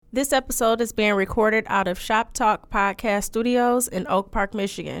This episode is being recorded out of Shop Talk Podcast Studios in Oak Park,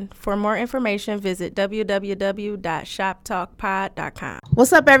 Michigan. For more information, visit www.shoptalkpod.com.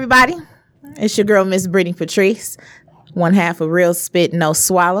 What's up, everybody? It's your girl, Miss Brittany Patrice, one half of Real Spit No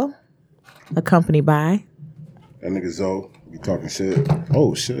Swallow, accompanied by... That nigga Zoe, you talking shit.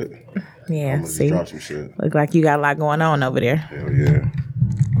 Oh, shit. Yeah, see? Drop some shit. Look like you got a lot going on over there. Hell yeah.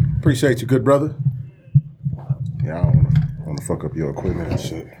 Appreciate you, good brother. Yeah, I don't want to fuck up your equipment and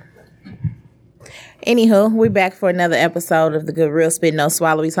shit. Anywho, we're back for another episode of the Good Real Spit No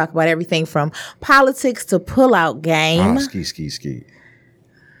Swallow. We talk about everything from politics to pull-out game. Ski.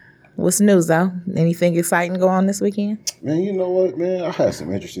 What's news, though? Anything exciting go on this weekend? Man, you know what, man? I had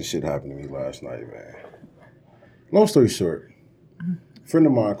some interesting shit happen to me last night, man. Long story short, a friend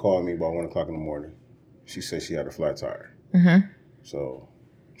of mine called me about 1 o'clock in the morning. She said she had a flat tire. Mm-hmm. So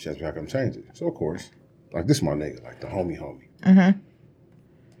she asked me how come change it. So, of course, like, this is my nigga, like the homie. Mm-hmm.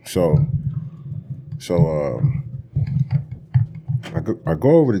 So I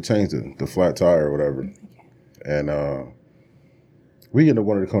go over to change the flat tire or whatever, and we get to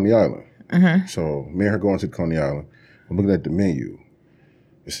one of the Coney Island. Mm-hmm. So me and her going to the Coney Island. I'm looking at the menu.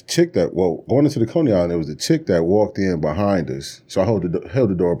 It's a chick going into the Coney Island, there was a chick that walked in behind us. So I held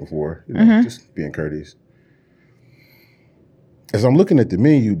the door open for her, just being courteous. As I'm looking at the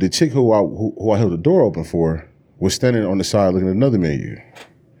menu, the chick who I held the door open for was standing on the side looking at another menu.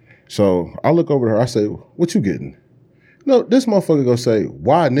 So I look over to her, I say, "What you getting?" No, this motherfucker gonna say,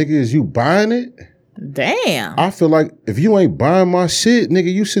 "Why, nigga, is you buying it?" Damn. I feel like if you ain't buying my shit,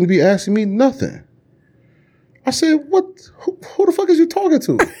 nigga, you shouldn't be asking me nothing. I said, "What? Who the fuck is you talking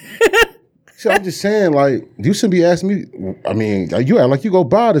to?" So I'm just saying, like, you shouldn't be asking me. I mean, you act like you go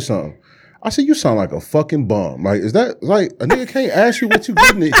buy it or something. I said, "You sound like a fucking bum. Like, is that like a nigga can't ask you what you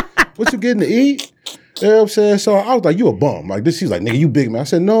getting to eat?" You know what I'm saying? So I was like, "You a bum." Like this, she's like, "Nigga, you big man." I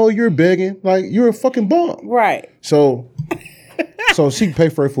said, "No, you're begging. Like, you're a fucking bum." Right. So she can pay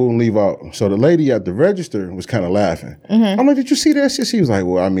for her food and leave out. So the lady at the register was kind of laughing. Mm-hmm. I'm like, "Did you see that shit?" She was like,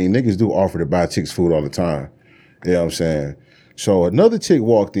 "Well, I mean, niggas do offer to buy chicks food all the time." You know what I'm saying? So another chick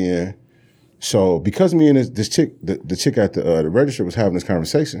walked in. So because me and this chick, the chick at the register was having this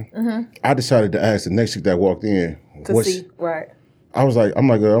conversation, I decided to ask the next chick that walked in. To see, right. I'm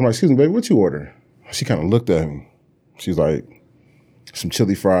like, "Excuse me, baby, what you order?" She kind of looked at me. She's like, "Some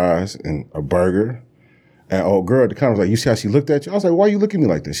chili fries and a burger." And old girl at the counter was like, "You see how she looked at you?" I was like, "Why you looking at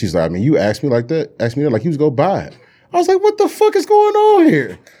me like this?" She's like, "I mean, you asked me like that. Asked me that like you was going to buy it." I was like, "What the fuck is going on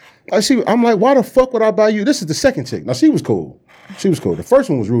here?" I'm like, "Why the fuck would I buy you?" This is the second chick. Now, she was cool. The first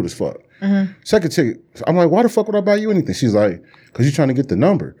one was rude as fuck. Mm-hmm. Second chick, I'm like, "Why the fuck would I buy you anything?" She's like, "Because you're trying to get the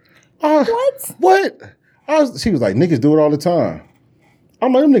number." What? She was like, "Niggas do it all the time."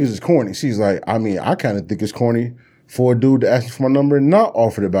 I'm like, "Them niggas is corny." She's like, "I mean, I kind of think it's corny for a dude to ask me for my number and not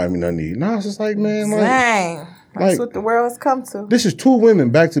offer to buy me nothing to eat." And I was just like, man, like... Dang. That's what the world has come to. This is 2 women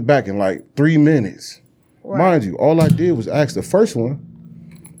back to back in like 3 minutes. Right. Mind you, all I did was ask the first one,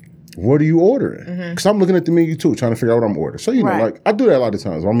 "What are you ordering?" Because I'm looking at the menu too, trying to figure out what I'm ordering. So, you know, like, I do that a lot of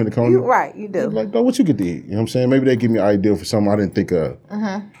times. When I'm in the Coney. Right, you do. Like, "Oh, what you get to eat?" You know what I'm saying? Maybe they give me an idea for something I didn't think of.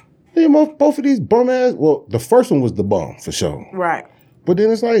 Yeah, both of these bum ass... Well, the first one was the bum, for sure. Right. But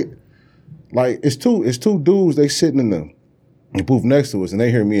then it's like it's two dudes, they sitting in the booth next to us, and they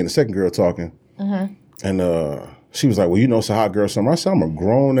hear me and the second girl talking. Mm-hmm. And she was like, "Well, you know, it's a hot girl somewhere." I said, "I'm a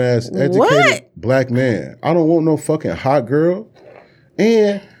grown-ass, educated black man. I don't want no fucking hot girl.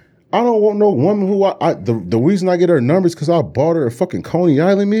 And I don't want no woman who the reason I get her number is because I bought her a fucking Coney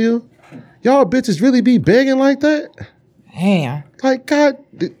Island meal. Y'all bitches really be begging like that?" Damn. Like, God,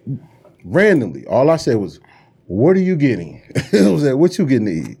 randomly, all I said was, "What are you getting?" It was like, "What you getting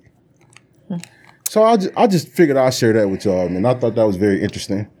to eat?" So I just figured I'd share that with y'all, man. I thought that was very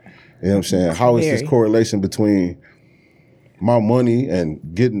interesting. You know what I'm saying? How is this correlation between my money and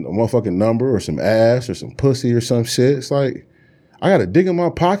getting a motherfucking number or some ass or some pussy or some shit? It's like, I got to dig in my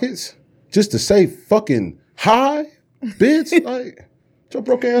pockets just to say fucking hi, bitch? Like, what's your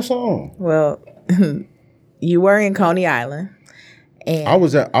broke ass on? Well, you were in Coney Island. And I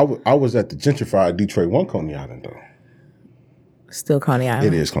was at the gentrified Detroit 1 Coney Island, though. Still Coney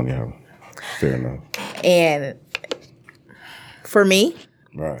Island? It is Coney Island. Fair enough. And for me,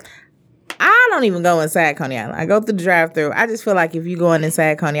 right, I don't even go inside Coney Island. I go through the drive-thru. I just feel like if you going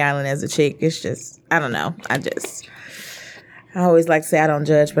inside Coney Island as a chick, it's just, I don't know. I always like to say I don't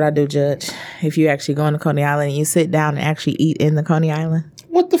judge, but I do judge. If you actually go into Coney Island and you sit down and actually eat in the Coney Island.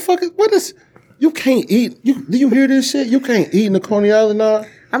 What the fuck is, you can't eat, do you hear this shit? You can't eat in the Coney Island now?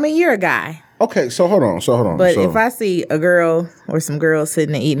 I mean, you're a guy. Okay, so hold on. But if I see a girl or some girls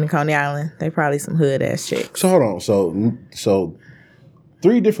sitting and eating in Coney Island, they probably some hood ass chicks. So hold on. So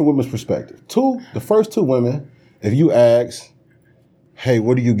three different women's perspectives. The first two women, if you ask, hey,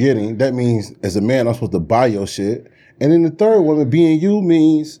 what are you getting? That means as a man, I'm supposed to buy your shit. And then the third woman, being you,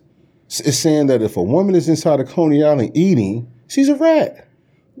 means it's saying that if a woman is inside of Coney Island eating, she's a rat.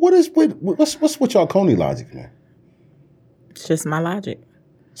 What's with y'all Coney logic, man? It's just my logic.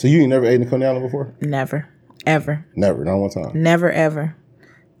 So you ain't never ate in Coney Island before? Never. Ever. Never, not one time. Never, ever.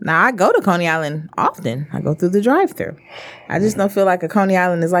 Now, I go to Coney Island often. I go through the drive-thru. I just don't feel like a Coney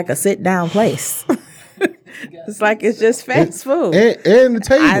Island is like a sit-down place. It's like it's just fast food. And the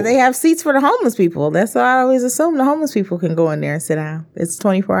table. They have seats for the homeless people. That's what I always assume. The homeless people can go in there and sit down. It's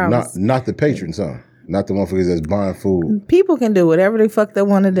 24 hours. Not the patrons, huh? Not the motherfuckers that's buying food. People can do whatever the fuck they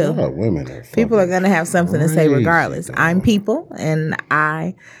want to do. Oh, women are people are going to have something to say regardless. Though. I'm people, and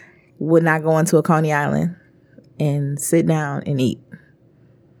I would not go into a Coney Island and sit down and eat.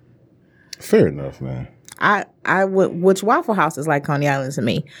 Fair enough, man. I went, which Waffle House is like Coney Island to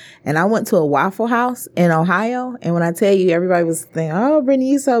me. And I went to a Waffle House in Ohio. And when I tell you, everybody was thinking, oh, Brittany,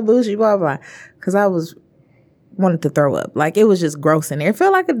 you so bougie, blah, blah. Because I wanted to throw up. Like, it was just gross in there. It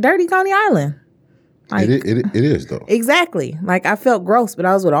felt like a dirty Coney Island. Like, it is, though. Exactly. Like, I felt gross, but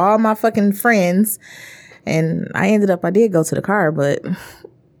I was with all my fucking friends. And I did go to the car, but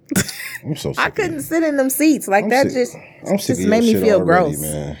I'm so sick I couldn't sit in them seats. Like, that just sick made me feel already, gross.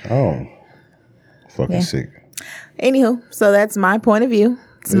 Man. Oh, fucking sick. Anywho, so that's my point of view.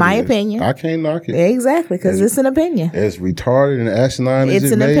 It's my opinion. I can't knock it. Exactly, because it's an opinion. As retarded and asinine as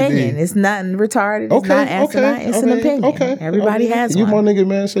it's it may an opinion. be. It's nothing retarded. It's not asinine. It's an opinion. Okay. Everybody has you one. my nigga,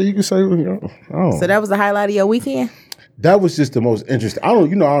 man, so you can say, oh. So that was the highlight of your weekend? That was just the most interesting. I don't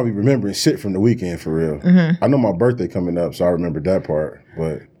be remembering shit from the weekend for real. Mm-hmm. I know my birthday coming up, so I remember that part,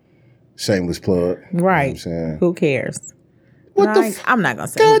 but shameless plug. Right. You know what I'm saying? Who cares? I'm not going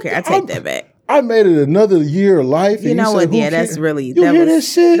to say who cares. I take that back. I made it another year of life. You know what? Yeah, that's really,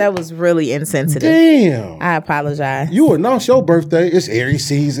 that was really insensitive. Damn. I apologize. You announce your birthday. It's Aries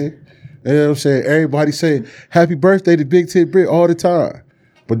season. You know what I'm saying? Everybody say happy birthday to Big Tit Brit all the time.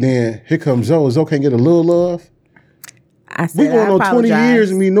 But then here comes Zoe. Zoe can't get a little love. I said we going on 20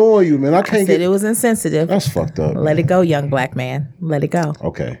 years of me knowing you, man. I said it was insensitive. That's fucked up. Let it go, young black man. Let it go.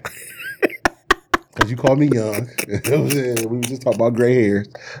 Okay. Because you called me young. We were just talking about gray hairs.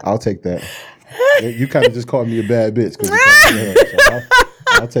 I'll take that. You kind of just called me a bad bitch because you called me young. So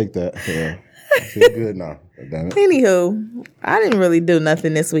I'll take that. Yeah. I feel good now. Damn it. Anywho, I didn't really do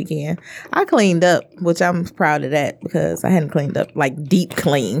nothing this weekend. I cleaned up, which I'm proud of that because I hadn't cleaned up, like deep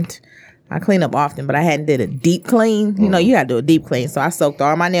cleaned. I clean up often, but I hadn't did a deep clean. You know, you got to do a deep clean. So I soaked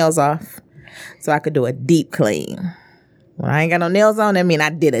all my nails off so I could do a deep clean. When I ain't got no nails on, that mean I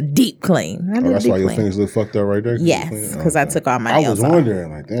did a deep clean. That's why your fingers look fucked up right there? Yes, because I took all my nails off. I was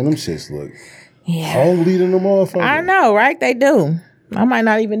wondering, like, damn, them shits look holy than the motherfucker. I know, right? They do. I might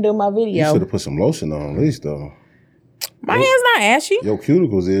not even do my video. You should have put some lotion on at least, though. My hand's not ashy. Your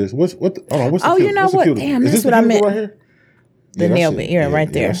cuticles is. What's the you know what? Damn, that's what I meant. Right here? The nail bed,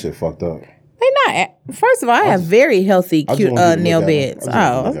 right there. That shit fucked up. They not. First of all, I have very healthy nail beds.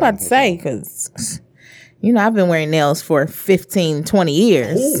 I was about to say, because, I've been wearing nails for 15, 20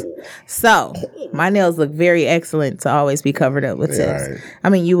 years. Ooh. So my nails look very excellent to always be covered up with tips. Right. I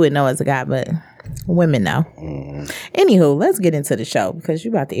mean, you wouldn't know as a guy, but women know. Anywho, let's get into the show because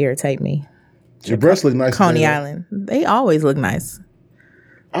you about to irritate me. Your breasts look nice. Coney Island. They always look nice.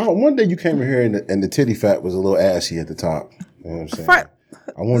 One day you came in here and the titty fat was a little ashy at the top. You know what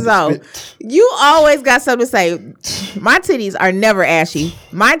I'm saying? You always got something to say. My titties are never ashy.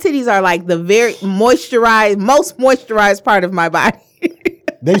 My titties are like the very most moisturized part of my body.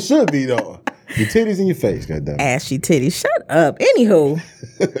 They should be though. Your titties in your face, goddamn. Ashy titties. Shut up. Anywho,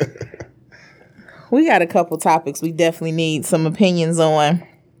 we got a couple topics we definitely need some opinions on.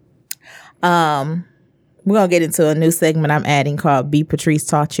 We're gonna get into a new segment I'm adding called B. Patrice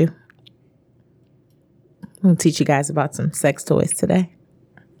Taught You. I'm gonna teach you guys about some sex toys today.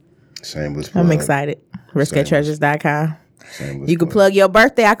 Shameless plug. I'm excited. RisqueTreasures.com. You can plug your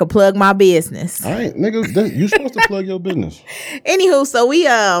birthday. I can plug my business. All right, nigga. You supposed to plug your business. Anywho, so we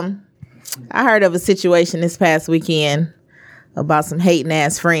I heard of a situation this past weekend about some hating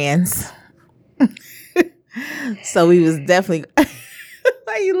ass friends. So we was definitely.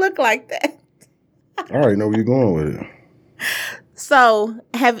 Why you look like that? I already know where you're going with it. So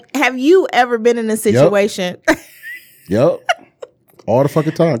have you ever been in a situation? Yep. All the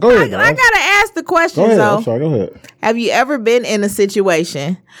fucking time. Go ahead. I gotta ask the question. Go ahead. I'm sorry. Go ahead. Have you ever been in a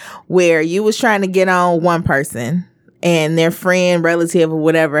situation where you was trying to get on one person and their friend, relative, or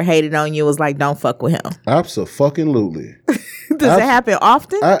whatever hated on you? Was like, don't fuck with him. Absolutely. Does it happen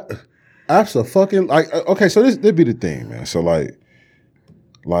often? Absolutely. Like, okay, so this be the thing, man. So like,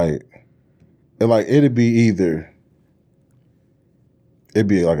 like it'd be either it'd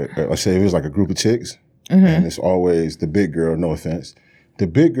be like let's say it was like a group of chicks, and it's always the big girl. No offense, the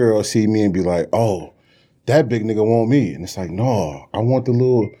big girl see me and be like, "Oh, that big nigga want me," and it's like, "No, I want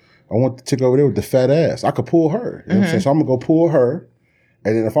the chick over there with the fat ass. I could pull her." You know what I'm saying? So I'm gonna go pull her,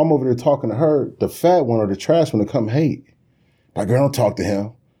 and then if I'm over there talking to her, the fat one or the trash one to come hate. Like, girl, don't talk to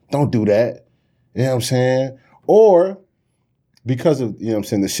him. Don't do that. You know what I'm saying? Or because of, you know what I'm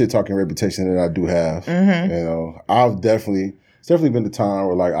saying, the shit talking reputation that I do have, you know, it's definitely been the time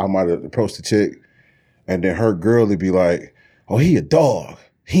where like I might have approached a chick and then her girl would be like, "Oh, he a dog.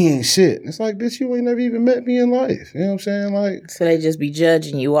 He ain't shit." And it's like, bitch, you ain't never even met me in life. You know what I'm saying? Like, so they just be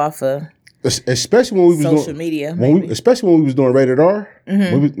judging you off of especially when we was social doing, media. especially when we was doing Rated R.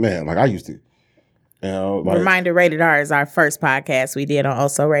 Man, like I used to. You know, like, Reminder, Rated R is our first podcast we did on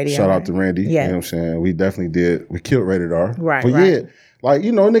Also Radio. Shout out to Randy. Yeah. You know what I'm saying? We definitely did. We killed Rated R. Right, But right. yeah, like,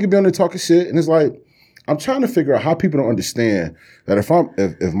 you know, a nigga be on there talking shit, and it's like, I'm trying to figure out how people don't understand that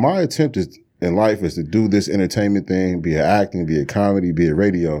if my attempt is in life is to do this entertainment thing, be it acting, be it comedy, be it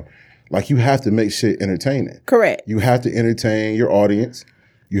radio, like you have to make shit entertaining. Correct. You have to entertain your audience.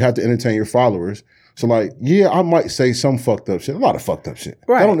 You have to entertain your followers. So like, yeah, I might say some fucked up shit, a lot of fucked up shit.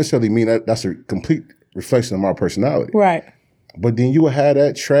 Right. That don't necessarily mean that that's a complete reflection of my personality. Right. But then you would have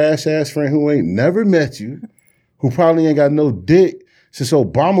that trash ass friend who ain't never met you, who probably ain't got no dick since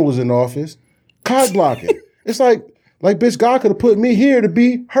Obama was in office, cock blocking. It's like, bitch, God could have put me here to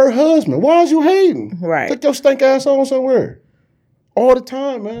be her husband. Why is you hating? Right. Take your stink ass on somewhere. All the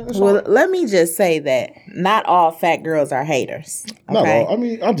time, man. That's Well, all. let me just say that not all fat girls are haters. Okay? Not all. I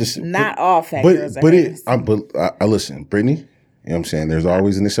mean, I'm just Not all fat girls are haters. I listen, Brittany. You know what I'm saying? There's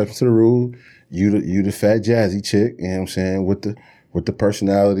always an exception to the rule. You the fat jazzy chick. You know what I'm saying? With the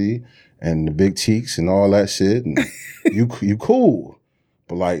personality and the big cheeks and all that shit. And you cool.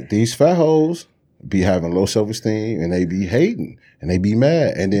 But like these fat hoes be having low self-esteem and they be hating and they be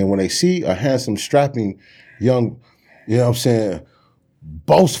mad. And then when they see a handsome, strapping, young, you know what I'm saying,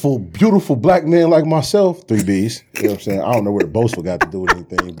 boastful, beautiful black man like myself, 3 Bs. You know what I'm saying? I don't know where the boastful got to do with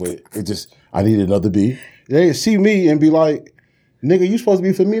anything, but I need another B. They see me and be like, "Nigga, you supposed to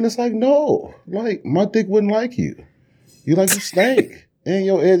be for me?" And it's like, no. Like, my dick wouldn't like you. You like, you stink. And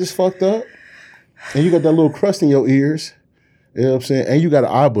your edge is fucked up. And you got that little crust in your ears. You know what I'm saying? And you got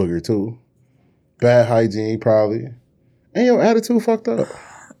an eye booger, too. Bad hygiene, probably. And your attitude fucked up.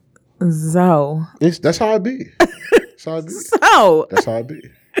 So. That's how it be. That's how it be. So. That's how it be.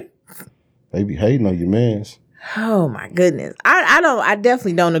 They be hating on you, mans. Oh, my goodness. I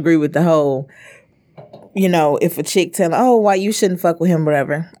definitely don't agree with the whole, you know, if a chick tell, "Oh, why you shouldn't fuck with him,"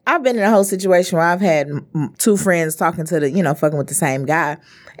 whatever. I've been in a whole situation where I've had 2 friends talking to fucking with the same guy.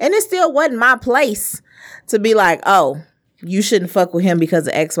 And it still wasn't my place to be like, "Oh, you shouldn't fuck with him because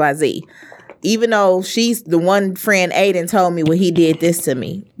of XYZ." Even though she's the one friend Aiden told me, "Well, he did this to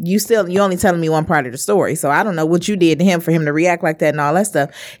me." You only telling me one part of the story. So I don't know what you did to him for him to react like that and all that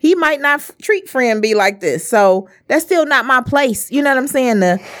stuff. He might not treat friend be like this. So that's still not my place. You know what I'm saying?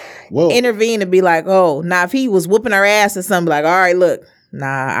 To intervene and be like, "Oh, now if he was whooping her ass or something, like, all right, look,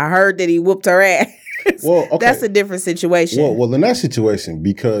 I heard that he whooped her ass." Well, okay. That's a different situation. Well, in that situation,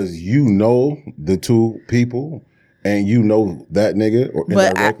 because you know the 2 people and you know that nigga, or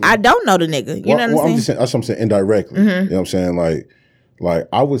but I don't know the nigga. You know what I'm saying? I'm just saying, that's what I'm saying, indirectly. You know what I'm saying? Like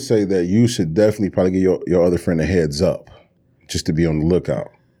I would say that you should definitely probably give your other friend a heads up, just to be on the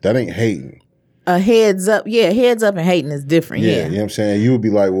lookout. That ain't hating. A heads up, yeah, heads up and hating is different. Yeah, you know what I'm saying? You would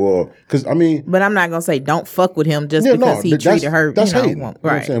be like, well, because I mean, but I'm not gonna say don't fuck with him just because he treated her. That's hating. Right. You know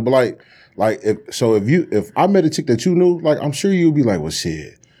what I'm saying? But if I met a chick that you knew, like I'm sure you'd be like, well,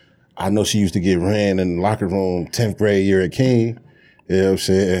 shit, I know she used to get ran in the locker room 10th grade year at King. You know what I'm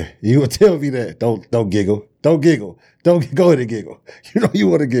saying? You would tell me that. Don't giggle. Don't giggle. Don't go ahead and giggle. You know you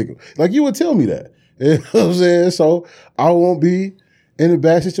want to giggle. Like you would tell me that. You know what I'm saying? So I won't be in a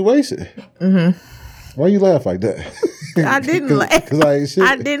bad situation. Mm-hmm. Why you laugh like that? I didn't laugh. Cause I ain't shit.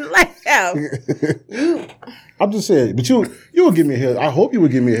 I didn't laugh. I'm just saying, but you would give me a heads. I hope you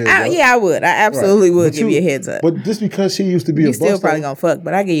would give me a heads up. Yeah, I would. I absolutely would give you a heads up. But just because she used to be a buster. You still probably gonna fuck,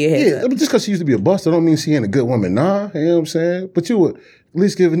 but I give you a heads up. Yeah, but just because she used to be a buster don't mean she ain't a good woman. Nah, you know what I'm saying? But you would at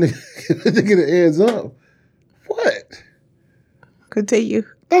least give a nigga a heads up. What? Continue.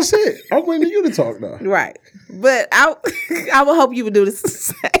 That's it. I'm waiting for you to talk now. Right. But I would hope you would do the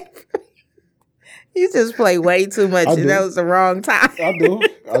same. You just play way too much, and that was the wrong time. I do.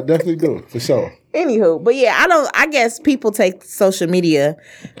 I definitely do, for sure. Anywho, but yeah, I guess people take social media,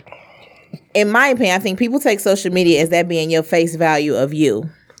 in my opinion, I think people take social media as that being your face value of you,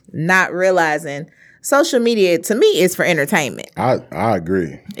 not realizing social media to me is for entertainment. I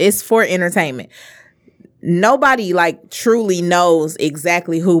agree. It's for entertainment. Nobody like truly knows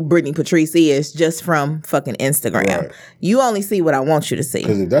exactly who Brittany Patrice is just from fucking Instagram. Right. You only see what I want you to see.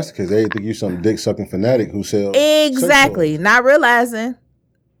 Because if that's the case, they think you some dick sucking fanatic who sells. Exactly. Not realizing.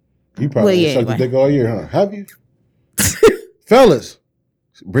 You probably ain't sucked the dick all year, huh? Have you? Fellas,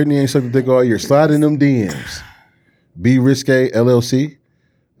 Brittany ain't sucked the dick all year. Slide in them DMs. Be Risque LLC.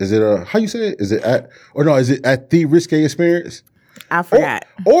 Is it how you say it? Is it at The Risque Experience? I forgot.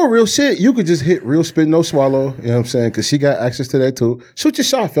 Or real shit. You could just hit Real Spit No Swallow. You know what I'm saying? Because she got access to that too. Shoot your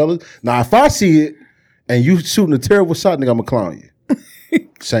shot, fellas. Now, if I see it and you shooting a terrible shot, nigga, I'm going to clown you.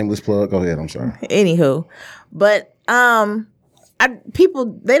 Shameless plug. Go ahead. I'm sorry. Anywho. But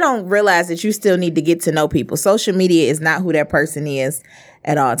people, they don't realize that you still need to get to know people. Social media is not who that person is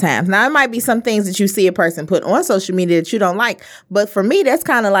at all times. Now, it might be some things that you see a person put on social media that you don't like. But for me, that's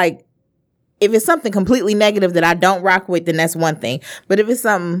kind of like, if it's something completely negative that I don't rock with, then that's one thing. But if it's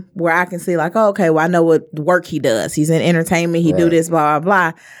something where I can see like, oh, okay, well, I know what work he does. He's in entertainment. He do this, blah,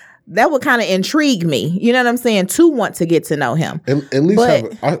 blah, blah. That would kind of intrigue me. You know what I'm saying? To want to get to know him.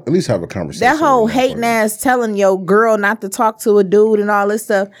 At least have a conversation. That whole hating ass telling your girl not to talk to a dude and all this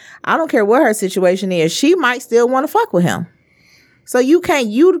stuff. I don't care what her situation is. She might still want to fuck with him. So you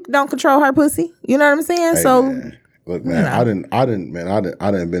don't control her pussy. You know what I'm saying? Hey, so man. Look, man, I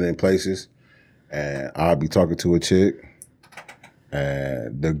didn't been in places. And I'll be talking to a chick,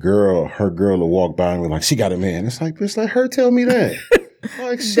 and her girl will walk by and be like, she got a man. It's like, bitch, let her tell me that.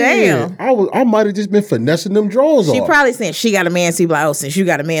 Like, shit, damn. I might have just been finessing them drawers off. She probably saying she got a man, so you be like, oh, since you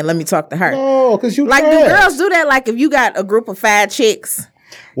got a man, let me talk to her. No, because you like, do girls do that? Like, if you got a group of 5 chicks,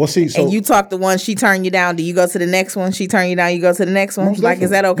 well, see, so and you talk to one, she turn you down. Do you go to the next one? She turn you down. You go to the next one. Like, is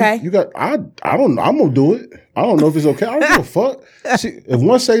that okay? I don't. I'm gonna do it. I don't know if it's okay. I don't give a fuck. See, if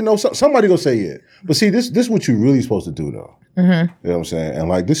one say no, somebody gonna say yeah. But see, this is what you really supposed to do though. Mm-hmm. You know what I'm saying? And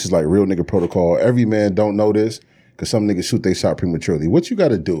like, this is like real nigga protocol. Every man don't know this because some niggas shoot they shot prematurely. What you got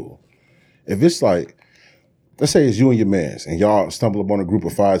to do? If it's like, let's say it's you and your mans and y'all stumble upon a group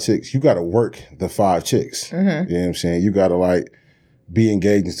of 5 chicks, you got to work the 5 chicks. Mm-hmm. You know what I'm saying? You got to like be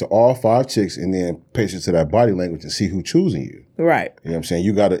engaged to all 5 chicks and then pay attention to that body language and see who's choosing you. Right. You know what I'm saying?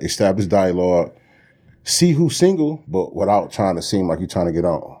 You got to establish dialogue, see who's single, but without trying to seem like you're trying to get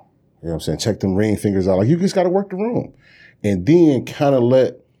on. You know what I'm saying? Check them ring fingers out. Like, you just got to work the room. And then kind of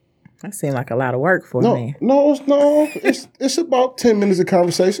let... That seemed like a lot of work for me. No. It's about 10 minutes of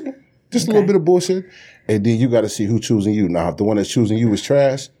conversation. Just a little bit of bullshit. And then you got to see who's choosing you. Now, if the one that's choosing you is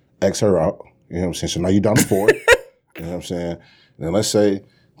trash, X her out. You know what I'm saying? So now you're down to 4. You know what I'm saying? And let's say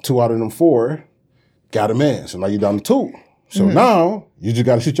 2 out of them 4 got a man. So now you're down to 2. So now you just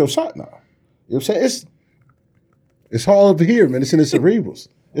got to shoot your shot now. You know what I'm saying? It's all over here, man. It's in the cerebrals.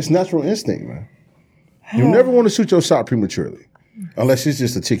 It's natural instinct, man. You never want to shoot your shot prematurely. Unless it's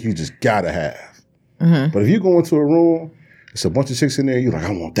just a chick you just got to have. Mm-hmm. But if you go into a room, it's a bunch of chicks in there, you're like,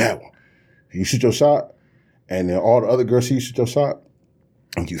 I want that one. And you shoot your shot, and then all the other girls see you shoot your shot,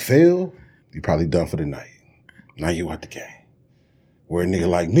 and you fail, you're probably done for the night. Now you out the game. Where a nigga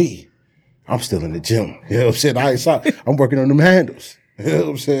like me, I'm still in the gym. You know what I'm saying? I ain't shot. I'm working on them handles. You know what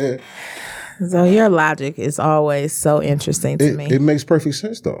I'm saying? So your logic is always so interesting to me. It makes perfect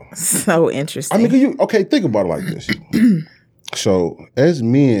sense, though. So interesting. I mean, think about it like this. So, as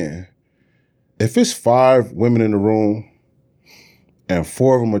men, if it's 5 women in the room and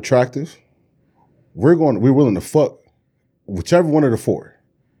 4 of them attractive, we're willing to fuck whichever one of the 4.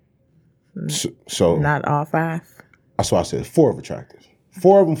 So not all 5. That's why I said 4 of attractive.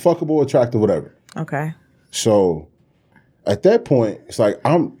 4 of them fuckable, attractive, whatever. Okay. So at that point, it's like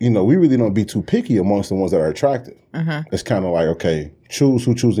we really don't be too picky amongst the ones that are attractive. Mm-hmm. It's kind of like, okay, choose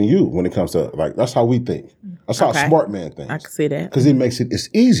who's choosing you when it comes to, like, that's how we think. That's how a smart man thinks. I can see that. Because it's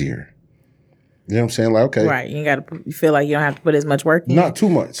easier. You know what I'm saying? Like, okay. Right. You feel like you don't have to put as much work in. Not too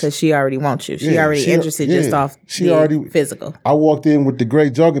much. Because she already wants you. She already interested just off the physical. I walked in with the gray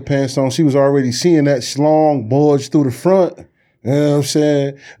jogging pants on. She was already seeing that schlong bulge through the front. You know what I'm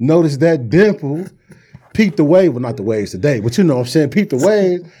saying? Notice that dimple. Peep the wave. Well, not the waves today, but you know what I'm saying? Peep the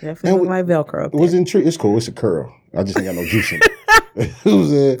wave. Definitely look like Velcro. It was intriguing. It's cool. It's a curl. I just ain't got no juice in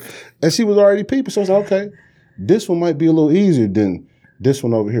it. And she was already peeping. So I was like, okay, this one might be a little easier than this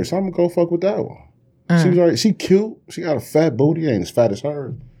one over here. So I'm going to go fuck with that one. She cute. She got a fat booty. Ain't as fat as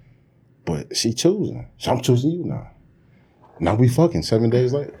her. But she choosing. So I'm choosing you now. Now we fucking 7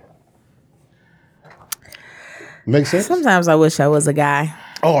 days later. Make sense? Sometimes I wish I was a guy.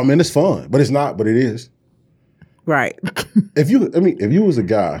 Oh, I mean, it's fun. But it's not, but it is. Right. If you was a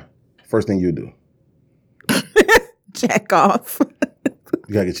guy, first thing you do. Jack off.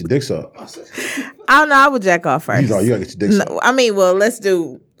 You gotta get your dick sucked. I don't know. I would jack off first. You gotta get your dick sucked. No, I mean, well, let's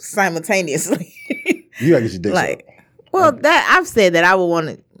do simultaneously. You gotta get your dick like, sucked. well, that I've said that I would want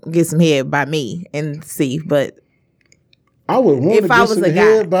to get some head by me and see, but I would want to if I get was some a guy,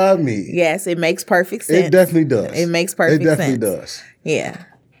 head by me. yes, it makes perfect sense. It definitely does. It makes perfect sense. It definitely does. Yeah.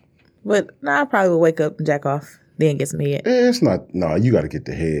 But I probably would wake up and jack off, then get some head. It's not. No, you got to get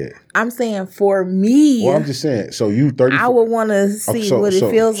the head. I'm saying for me. Well, I'm just saying. So you 34. I would want to see what it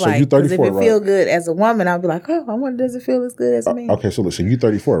feels like. You 34, because if it right? feel good as a woman, I'll be like, oh, I wonder does it feel as good as a man? Okay, so look, so you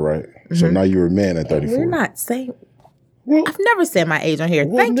 34, right? So now you're a man at 34. We're not saying. Well, I've never said my age on here.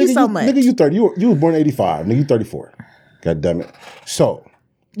 well, Thank nigga, you so much. Nigga, you 30. You were born in 85. Nigga, you 34. God damn it. So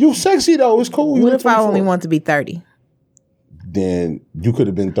you sexy though. It's cool. What if I only want to be 30? Then you could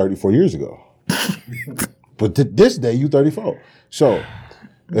have been 34 years ago. But this day, you 34. So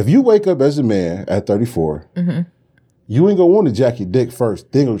if you wake up as a man at 34, you ain't gonna want to jack your dick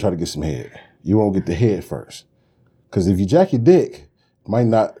first. Then gonna try to get some head. You won't get the head first. Because if you jack your dick, it might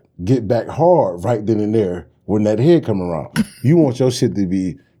not get back hard right then and there when that head come around. You want your shit to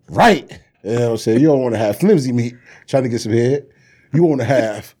be right. You know what I'm saying? You don't want to have flimsy meat trying to get some head. You want to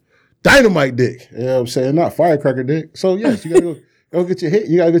have dynamite dick. You know what I'm saying? Not firecracker dick. So yes, you gotta go get your head.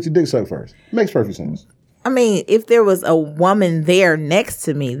 You gotta get your dick sucked first. Makes perfect sense. I mean, if there was a woman there next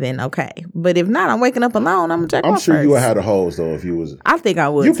to me, then okay. But if not, I'm waking up alone. I'm gonna jack off I'm sure first. you would have the hoes though if you was. I think I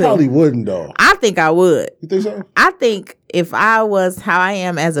would. You too. probably wouldn't though. I think I would. You think so? I think if I was how I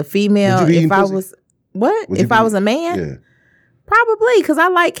am as a female, Would you be if eating I pussy? was what? Would you If I be- was a man, Yeah. probably because I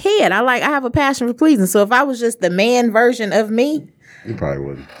like head. I have a passion for pleasing. So if I was just the man version of me, You probably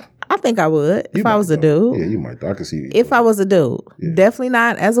wouldn't. I think I would. You If I might, was a though. dude. Yeah, you might. I can see you. If I was a dude, Yeah. definitely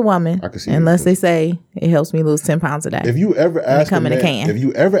not as a woman. I can see you. unless they say it helps me lose 10 pounds a day. If you ever ask a come in a man, can. if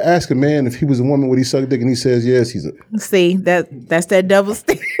you ever ask a man if he was a woman, would he suck dick, and he says yes, he's a. See, that's that double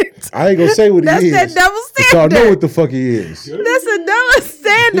standard. I ain't gonna say what That's he is. that double But y'all know standard. what the fuck he is. That's a double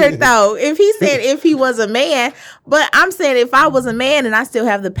standard, though. If he said if he was a man, but I'm saying if I was a man and I still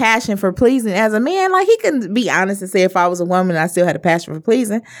have the passion for pleasing as a man, like he can be honest and say if I was a woman and I still had a passion for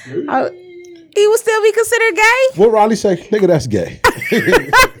pleasing, he would still be considered gay. What Riley say? Nigga, that's gay.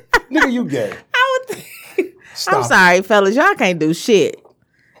 Nigga, you gay. I would. I'm Stop. sorry, fellas, y'all can't do shit.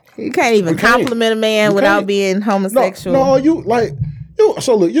 You can't even can't. compliment a man You without can't. being homosexual. No, you like you.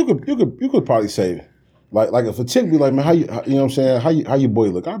 So look, you could probably say, like if a chick be like, man, you know what I'm saying? How you boy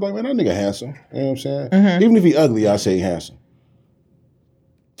look? I'd be like, man, that nigga handsome. You know what I'm saying? Mm-hmm. Even if he ugly, I say he handsome.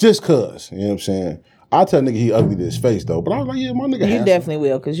 Just cause, you know what I'm saying? I tell nigga he ugly to his face though, but I was like, yeah, my nigga You handsome. definitely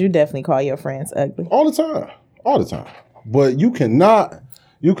will, because you definitely call your friends ugly. All the time. But you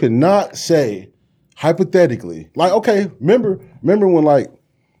cannot say hypothetically, like, okay, remember when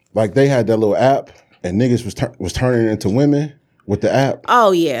like they had that little app and niggas was turning into women with the app.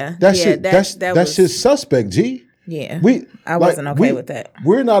 Oh yeah, That yeah, shit, that's shit suspect, G. Yeah, We I wasn't okay with that.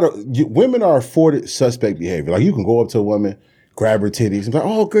 We're not women are afforded suspect behavior. Like you can go up to a woman, grab her titties, and be like,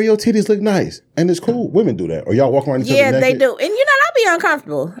 "Oh, girl, your titties look nice," and it's cool. Women do that, or y'all walk around each other Yeah, naked. they do, and I'll be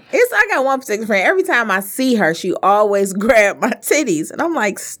uncomfortable. I got one particular friend. Every time I see her, she always grab my titties, and I'm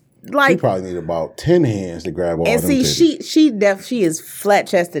like. She probably need about 10 hands to grab all And them see, titties. she is flat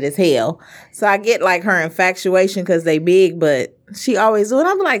chested as hell. So I get like her infatuation because they big, but she always do it.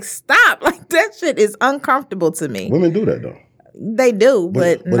 I'm like, stop! Like that shit is uncomfortable to me. Women do that though. They do,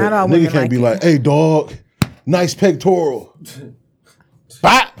 but not all nigga women can't like be it. like, "Hey, dog, nice pectoral."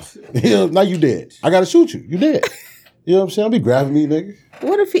 Bop. Now you dead. I gotta shoot you. You dead. You know what I'm saying? I'll be grabbing me, nigga.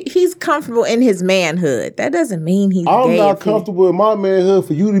 What if he's comfortable in his manhood? That doesn't mean he's I'm gay. not if he- comfortable in my manhood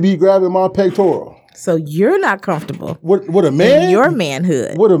for you to be grabbing my pectoral. So you're not comfortable What a man? in your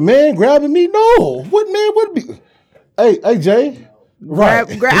manhood. What a man grabbing me? No. What man would be? Hey, Jay. Right.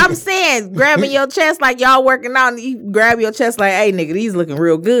 I'm saying grabbing your chest like y'all working out. You grab your chest like, hey, nigga, these looking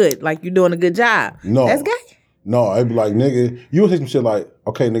real good. Like you're doing a good job. No. That's gay. No, I'd be like, nigga, you would say some shit like,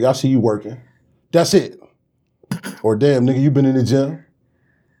 okay, nigga, I see you working. That's it. Or damn, nigga, you been in the gym.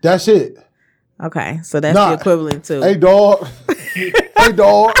 That's it. Okay, so that's Nah. the equivalent to. Hey, dog. Hey,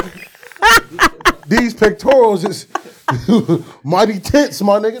 dog. These pectorals is mighty tense,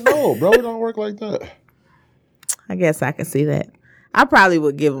 my nigga. No, bro, it don't work like that. I guess I can see that. I probably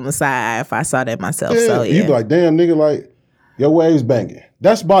would give him a side eye if I saw that myself. Yeah, So you yeah, be like, damn, nigga, like, your waves banging.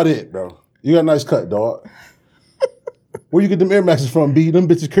 That's about it, bro. You got a nice cut, dog. Where you get them Air Maxes from, B? Them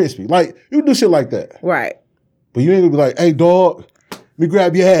bitches crispy. Like, you can do shit like that. right. But you ain't gonna be like, hey, dog, let me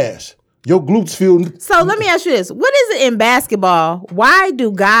grab your ass. Your glutes feel... So let me ask you this: what is it in basketball? Why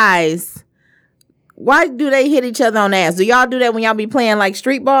do they hit each other on the ass? Do y'all do that when y'all be playing like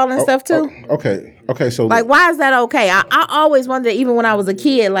street ball and stuff too? Okay. Okay, so Like, why is that okay? I always wondered, even when I was a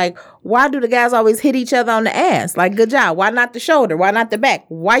kid, like, why do the guys always hit each other on the ass? Like, good job. Why not the shoulder? Why not the back?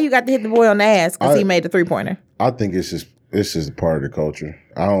 Why you got to hit the boy on the ass because he made the 3-pointer? I think it's just a part of the culture.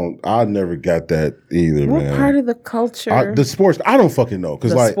 I never got that either, What man. part of the culture? The sports, I don't fucking know.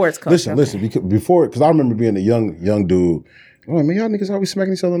 Cause The like, sports culture, listen, because I remember being a young dude. I'm like, man, y'all niggas always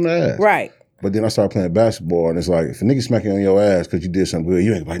smacking each other on the ass. Right. But then I started playing basketball, and it's like, if a nigga smacking on your ass because you did something good,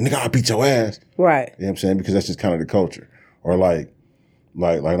 you ain't like, nigga, I'll beat your ass. Right. You know what I'm saying? Because that's just kind of the culture. Or like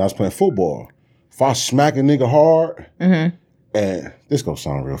when I was playing football, if I smack a nigga hard, and this gonna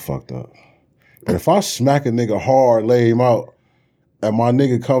sound real fucked up, but if I smack a nigga hard, lay him out, and my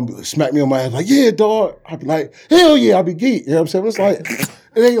nigga come smack me on my ass, like, yeah, dog, I'd be like, hell yeah, I'll be geek. You know what I'm saying? It's like,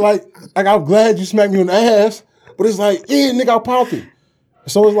 it ain't like I'm glad you smacked me on the ass, but it's like, yeah, nigga, I'll pop you.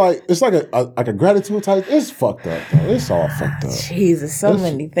 So it's like a gratitude type. It's fucked up, though. It's all fucked up. Jesus, so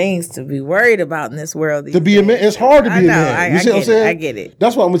many things to be worried about in this world. To be a man, it's hard to be a man. You see what I'm saying? I get it.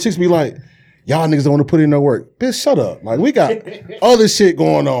 That's why when chicks be like, y'all niggas don't want to put in no work. Bitch, shut up. Like, we got other shit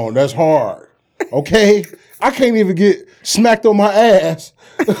going on that's hard. Okay? I can't even get smacked on my ass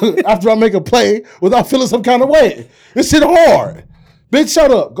after I make a play without feeling some kind of way. This shit hard. Bitch,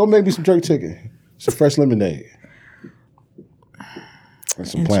 shut up. Go make me some jerk chicken. Some fresh lemonade. And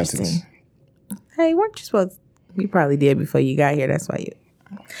some plantains. Hey, weren't you supposed to? You probably did before you got here. That's why you.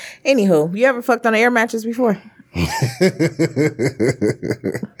 Anywho, you ever fucked on an air mattress before?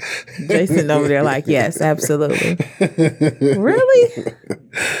 Jason over there like, yes, absolutely. Really?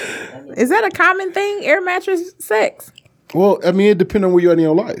 Is that a common thing, air mattress sex? Well, I mean, it depends on where you're at in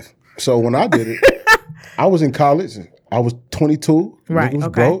your life. So when I did it, I was in college. I was 22. Right, Was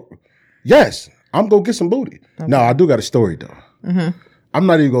okay. broke. Yes, I'm going to get some booty. Okay. Now, I do got a story, though. Mm-hmm. I'm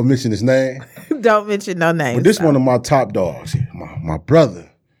not even going to mention his name. Don't mention no names. But this one of my top dogs. My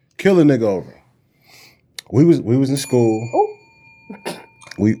brother. Kill a nigga over. We was in school.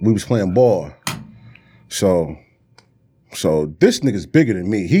 We was playing ball. So this nigga's bigger than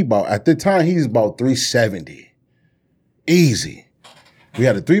me. At the time, he's about 370. Easy. We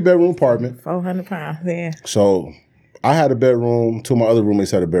had a 3-bedroom apartment. 400 pounds, yeah. So I had a bedroom. Two of my other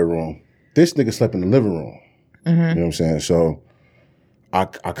roommates had a bedroom. This nigga slept in the living room. You know what I'm saying? So I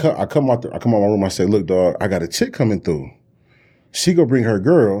come out my room. I say, look, dog, I got a chick coming through. She go bring her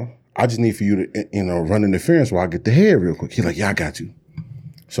girl. I just need for you to, run interference while I get the head real quick. He's like, yeah, I got you.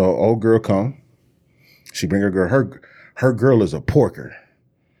 So old girl come. She bring her girl. Her girl is a porker.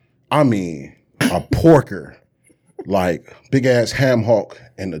 I mean, a porker. Like big ass ham hock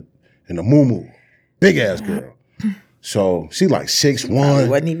and a moo. Big ass girl. So she like 6'1".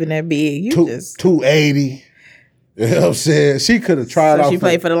 Wasn't even that big. You just 280. You know what I'm saying? She could have tried out. She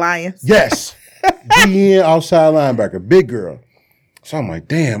played for the Lions? Yes. DN outside linebacker. Big girl. So I'm like,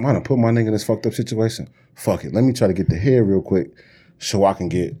 damn, I done put my nigga in this fucked up situation. Fuck it. Let me try to get the hair real quick so I can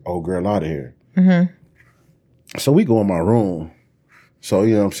get old girl out of here. Mm-hmm. So we go in my room. So,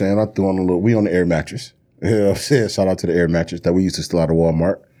 you know what I'm saying? I threw on we on the air mattress. You know what I'm saying? Shout out to the air mattress that we used to steal out of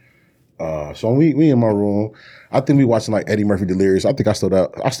Walmart. So we in my room. I think we watching like Eddie Murphy Delirious. I think I stole that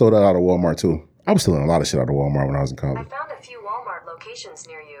out of Walmart too. I was stealing a lot of shit out of Walmart when I was in college. I found a few Walmart locations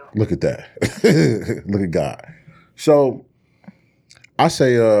near you. Look at that. Look at God. So I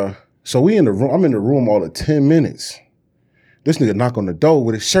say, so we in the room. I'm in the room all of 10 minutes. This nigga knock on the door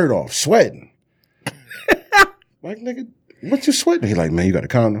with his shirt off, sweating. Like, nigga, what you sweating? He like, man, you got a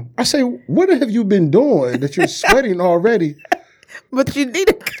condom? I say, what have you been doing that you're sweating already? But you need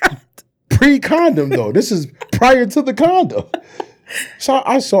a condom. Pre-condom, though. This is prior to the condom. So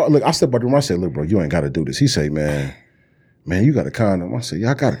I stepped by the room. I said, look, bro, you ain't got to do this. He say, man, you got a condom. I said,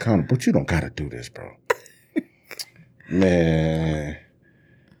 yeah, I got a condom, but you don't got to do this, bro. Man.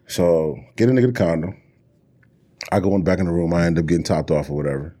 So get a nigga the condom. I go back in the room. I end up getting topped off or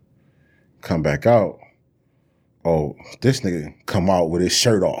whatever. Come back out. Oh, this nigga come out with his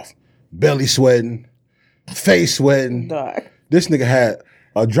shirt off. Belly sweating. Face sweating. Dog. This nigga had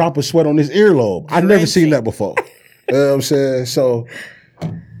a drop of sweat on his earlobe. I've never seen that before. You know what I'm saying? So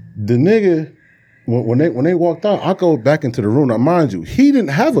the nigga, when they walked out, I go back into the room. Now, mind you, he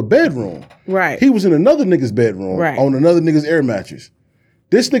didn't have a bedroom. Right. He was in another nigga's bedroom on another nigga's air mattress.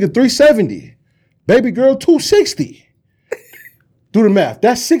 This nigga 370. Baby girl 260. Do the math.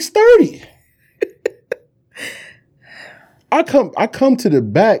 That's 630. I come to the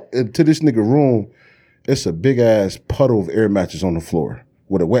back to this nigga room. It's a big ass puddle of air mattress on the floor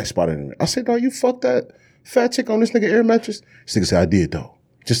with a wet spot in it. I said, dog, you fucked that fat chick on this nigga air mattress? This nigga said, I did though.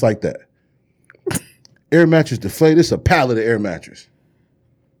 Just like that. Air mattress deflated. It's a pallet of air mattress.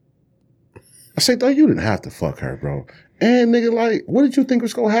 I say, dog, you didn't have to fuck her, bro. And nigga, like, what did you think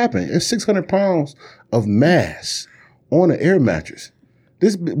was gonna happen? It's 600 pounds of mass on an air mattress.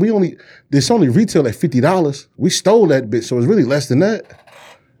 This only retail at $50. We stole that bitch, so it's really less than that.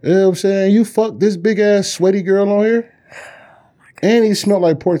 You know what I'm saying? You fucked this big ass sweaty girl on here, and he smelled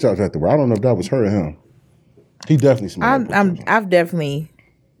like pork chops afterward. I don't know if that was her or him. He definitely smelled. I've definitely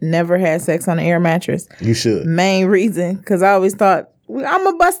never had sex on an air mattress. You should. Main reason, because I always thought I'm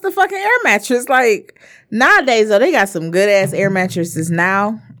gonna bust the fucking air mattress. Like nowadays, though, they got some good ass air mattresses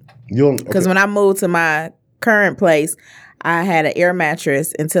now. Because when I moved to my current place, I had an air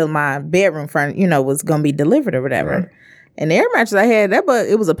mattress until my bedroom front, was gonna be delivered or whatever. Right. And the air mattress I had,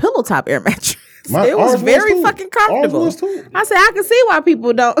 it was a pillow top air mattress. It was very fucking comfortable. I said I can see why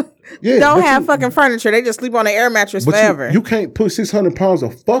people don't have fucking furniture. They just sleep on an air mattress forever. You can't put 600 pounds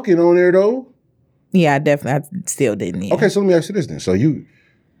of fucking on there though. Yeah, I still didn't. Yeah. Okay, so let me ask you this then. So you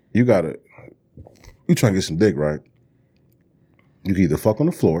trying to get some dick, right? You can either fuck on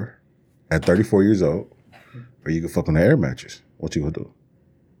the floor at 34 years old, or you can fuck on the air mattress. What you gonna do?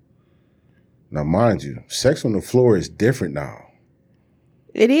 Now, mind you, sex on the floor is different now.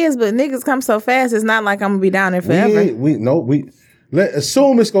 It is, but niggas come so fast. It's not like I'm gonna be down there forever.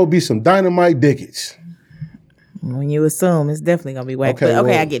 Assume it's gonna be some dynamite dickets. When you assume, it's definitely gonna be whack.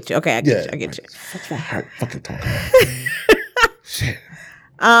 Okay, I get you. Okay, I get you. Fucking talking. Shit.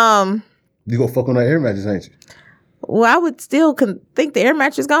 You gonna fuck on that air mattress, ain't you? Well, I would still think the air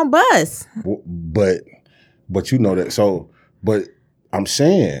mattress gonna bust. But you know that. So, but I'm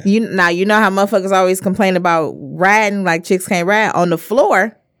saying you know how motherfuckers always complain about riding, like chicks can't ride on the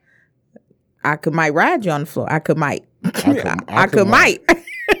floor. I might ride you on the floor. I could might.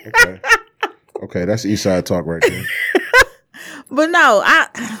 Okay, that's East Side talk right there. But no, I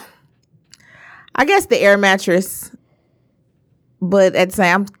guess the air mattress. But at the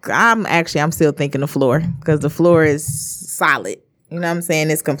same, I'm still thinking the floor, because the floor is solid. You know what I'm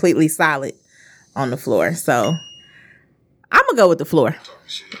saying? It's completely solid on the floor. So I'm gonna go with the floor.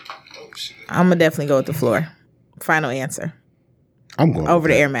 I'm gonna definitely go with the floor. Final answer. I'm going over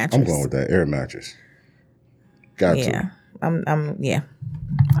the air mattress. I'm going with that air mattress. Got to. Yeah.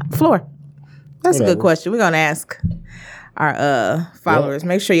 Floor. That's a good question. We're gonna ask our followers. Yep.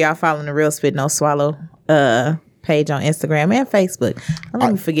 Make sure y'all following the Real Spit No Swallow page on Instagram and Facebook. Don't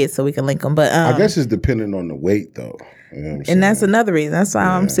let me forget so we can link them. But I guess it's depending on the weight though. You know and that's another reason. That's why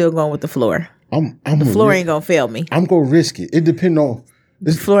I'm still going with the floor. The floor ain't gonna fail me. I'm gonna risk it. It depends on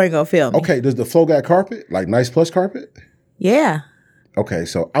the floor ain't gonna fail me. Okay, does the floor got carpet? Like nice plush carpet? Yeah. Okay,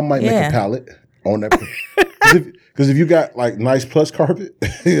 so I might make a pallet on that. Because if you got like nice plush carpet,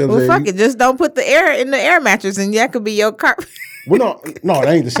 you know what I'm saying? Fuck it, just don't put the air in the air mattress, and that could be your carpet. Well, no, it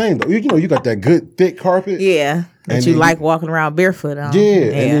ain't the same though. You got that good thick carpet. Yeah, that you like walking around barefoot on.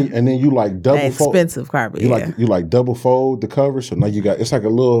 Yeah, and then you like double fold. Expensive carpet. You like double fold the cover, so now you got it's like a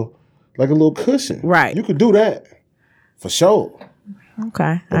little cushion. Right. You could do that for sure.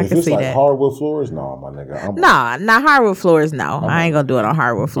 Okay, but I can see like that. Hardwood floors, no, my nigga. Not hardwood floors. No, I ain't gonna do it on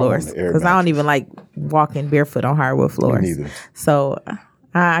hardwood floors because I don't even like walking barefoot on hardwood floors. Me neither. So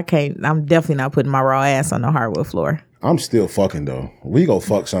I can't. I'm definitely not putting my raw ass on the hardwood floor. I'm still fucking though. We go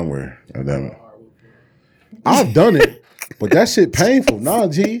fuck somewhere. God damn it. I've done it, but that shit painful. Nah,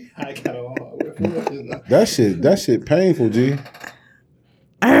 G. That shit painful, G.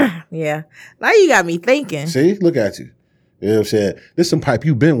 Yeah. Now you got me thinking. See, look at you. You know what I'm saying? This some pipe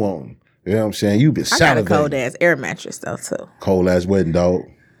you been wanting. You know what I'm saying? You been salivating. I got a cold ass air mattress though too. Cold ass wedding dog.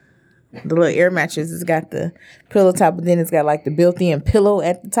 The little air mattress has got the pillow top, but then it's got like the built-in pillow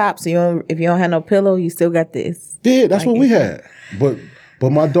at the top. So if you don't have no pillow, you still got this. Yeah, that's what we had. But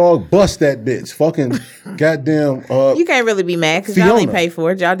my dog bust that bitch. Fucking goddamn. You can't really be mad because y'all ain't pay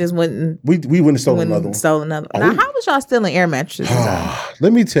for it. Y'all just went and we went and stole another one. Now, how was y'all stealing air mattresses?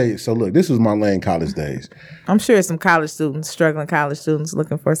 Let me tell you. So look, this was my lane college days. I'm sure some struggling college students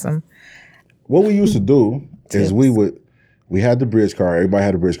looking for some. What we used to do is we had the bridge card. Everybody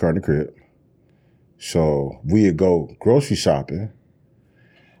had a bridge card in the crib. So we'd go grocery shopping,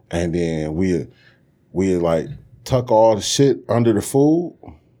 and then we'd like tuck all the shit under the food.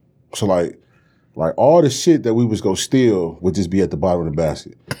 So like all the shit that we was go steal would just be at the bottom of the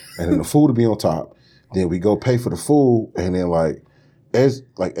basket, and then the food would be on top. Then we go pay for the food, and then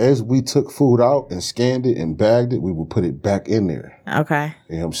as we took food out and scanned it and bagged it, we would put it back in there. Okay.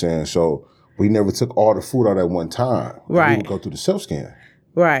 You know what I'm saying? So we never took all the food out at one time. Right. We would go through the self-scan.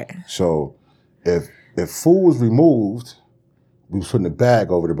 Right. So if food was removed, we was putting a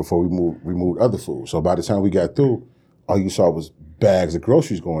bag over there before we removed other food. So by the time we got through, all you saw was bags of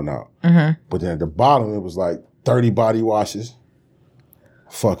groceries going out. Mm-hmm. But then at the bottom, it was like 30 body washes,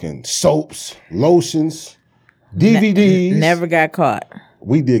 fucking soaps, lotions, DVDs. Never got caught.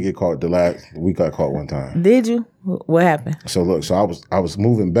 We did get caught we got caught one time. Did you? What happened? So look, I was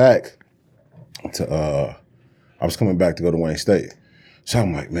moving back to I was coming back to go to Wayne State. So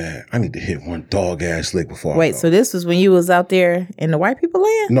I'm like, man, I need to hit one dog ass lick before I Wait, go. so this was when you was out there in the white people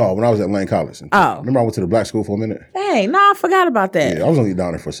land? No, when I was at Lane College. Oh. Remember I went to the black school for a minute? Dang, no, I forgot about that. Yeah, I was only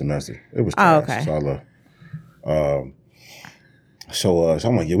down there for a semester. It was Oh, trash. okay. So I left. So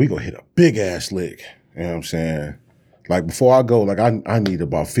I'm like, yeah, we gonna hit a big ass lick. You know what I'm saying? Like before I go, like I need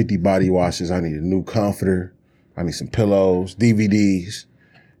about 50 body washes. I need a new comforter. I need some pillows, DVDs.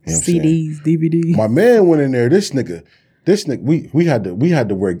 You know what I'm saying? CDs, DVDs. My man went in there. This nigga, we had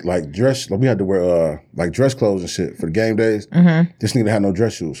to wear like dress, like we had to wear like dress clothes and shit for the game days. Mm-hmm. This nigga had no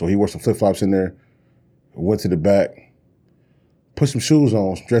dress shoes, so he wore some flip flops in there. Went to the back, put some shoes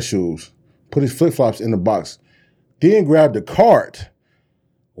on, some dress shoes, put his flip flops in the box, then grabbed the cart,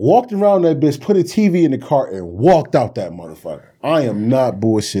 walked around that bitch, put a TV in the cart, and walked out that motherfucker. I am not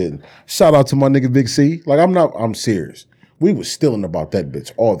bullshitting. Shout out to my nigga Big C. Like I'm serious. We was stealing about that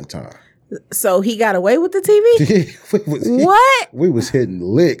bitch all the time. So he got away with the TV? What? We was hitting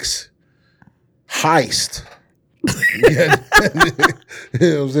licks. Heist. Yeah. You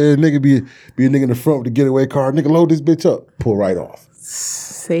know what I'm saying? Nigga be a nigga in the front with the getaway car. Nigga load this bitch up. Pull right off.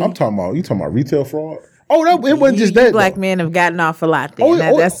 See, You talking about retail fraud? Oh, it wasn't just that. Black though. men have gotten off a lot then. Oh,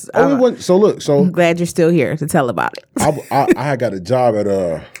 it wasn't. So look, I'm glad you're still here to tell about it. I had got a job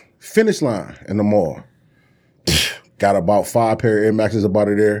at Finish Line in the mall. Got about 5 pair of Air Maxes about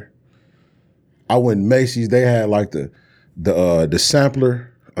it there. I went Macy's. They had like the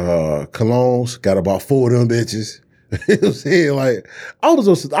sampler colognes. Got about 4 of them bitches. You know what I'm saying? Like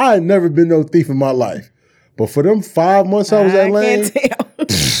I had never been no thief in my life, but for them 5 months I was at Lane, can't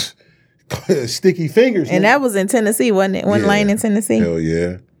tell. sticky fingers. And nigga. that was in Tennessee, wasn't it? One Yeah. Lane in Tennessee. Hell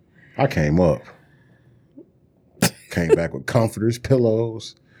yeah. I came up. Came back with comforters,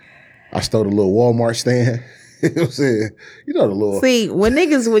 pillows. I stole the little Walmart stand. You know what I'm saying? You know the little. See, when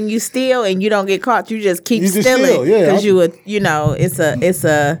you steal and you don't get caught, you just keep You just stealing steal, yeah. because it's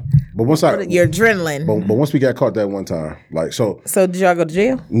a But once your adrenaline. but once we got caught that one time, like so So did y'all go to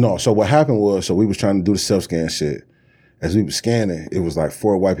jail? no. So what happened was, so we was trying to do the self scan shit. As we was scanning, it was like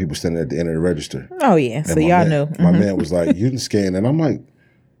 4 white people standing at the end of the register. Oh yeah, so And my y'all man- knew. Mm-hmm. My man was like, "You didn't scan," and I'm like,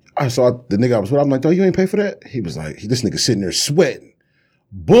 I saw the nigga I was with. I'm like, "Oh, you ain't pay for that?" He was like, "This nigga sitting there sweating,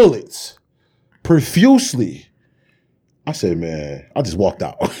 bullets, profusely." I said, "Man," I just walked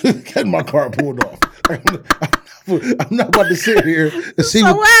out, got my car pulled off. I'm not about to sit here and see.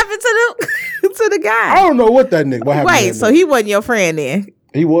 So what happened to the guy? I don't know what that nigga. What happened? to Wait, that so nigga. he wasn't your friend then?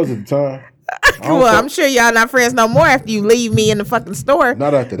 He was at the time. Well, I'm sure y'all not friends no more after you leave me in the fucking store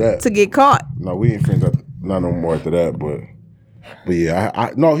Not after that. to get caught. No, we ain't friends. Not no more after that. But yeah, I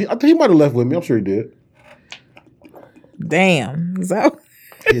think he might have left with me. I'm sure he did. Damn. So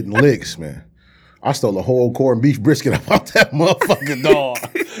Hitting licks, man. I stole a whole corned beef brisket out that motherfucking dog.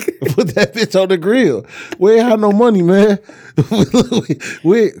 Put that bitch on the grill. We ain't had no money, man.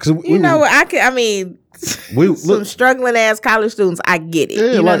 you know what? Some look, struggling ass college students, I get it. yeah, you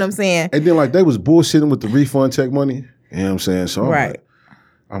know like- what I'm saying? And then like they was bullshitting with the refund check money. You know what I'm saying? So Right.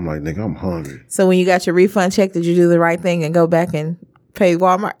 I'm like, nigga, I'm hungry. So when you got your refund check, did you do the right thing and go back and pay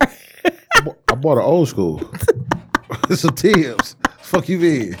Walmart? I bought an old school. Some Timbs. Fuck you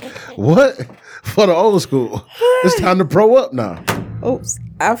mean? What? For the old school. It's time to pro up now. Oops.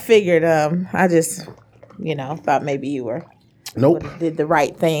 I figured I just, thought maybe you Nope. did the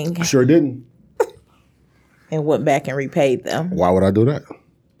right thing Sure didn't. and went back and repaid them. Why would I do that?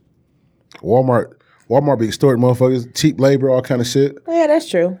 Walmart be extorting motherfuckers, cheap labor, all kind of shit. Yeah, that's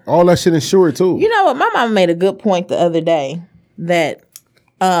true. All that shit insured too. You know what? My mama made a good point the other day that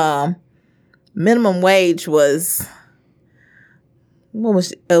minimum wage was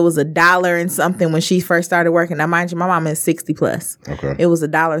it was $1 and something when she first started working. Now, mind you, my mama is 60 plus. Okay. It was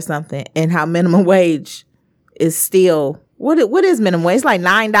 $1 something, and how minimum wage is still what is minimum wage? It's like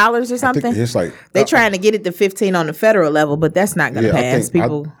 $9 or something. It's like They trying to get it to 15 on the federal level, but that's not going to pass.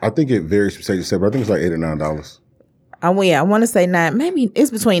 I think it varies from state to state, but I think it's like $8 or $9. I want to say 9. Maybe it's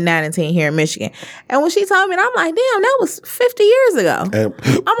between 9 and 10 here in Michigan. And when she told me, I'm like, damn, that was 50 years ago. And,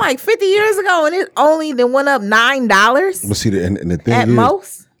 I'm like, 50 years ago, and it only then went up $9 but see, and the thing at is,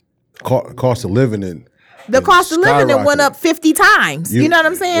 most. cost of living and The cost of living then went skyrocketed. up 50 times. You know what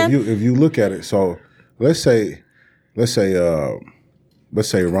I'm saying? If you look at it, so let's say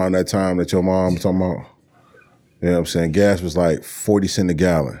around that time that your mom was talking about, you know what I'm saying, gas was like 40 cents a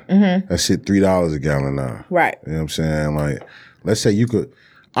gallon. Mm-hmm. That shit $3 a gallon now. Right. You know what I'm saying? Like, let's say you could.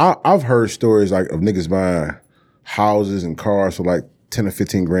 I've heard stories like of niggas buying houses and cars for like 10 or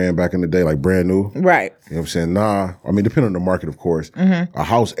 15 grand back in the day, like brand new. Right. You know what I'm saying? Nah. I mean, depending on the market, of course. A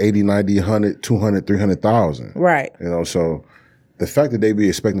house, 80, 90, 100, 200, 300,000. Right. You know, so the fact that they be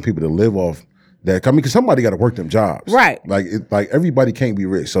expecting people to live off that, I mean, because somebody got to work them jobs. Right. Like everybody can't be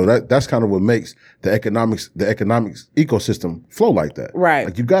rich. So that's kind of what makes the economics ecosystem flow like that. Right.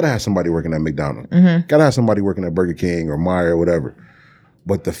 Like you got to have somebody working at McDonald's. Got to have somebody working at Burger King or Meijer or whatever.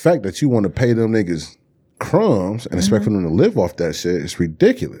 But the fact that you want to pay them niggas crumbs and expect for them to live off that shit is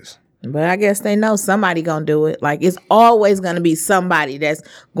ridiculous. But I guess they know somebody gonna do it. Like it's always gonna be somebody that's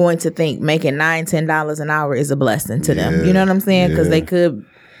going to think making $9-10 an hour is a blessing to them. You know what I'm saying? Because they could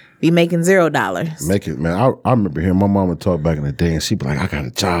be making $0. Make it, man. I remember hearing my mama talk back in the day, and she'd be like, "I got a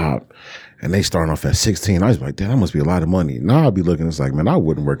job," and they starting off at 16. I was like, "Damn, that must be a lot of money." Now I'd be looking, it's like, man, I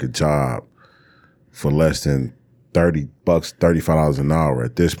wouldn't work a job for less than $30, $35 an hour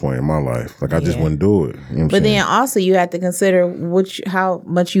at this point in my life. Like I just wouldn't do it. You know what I'm But saying? then also you have to consider how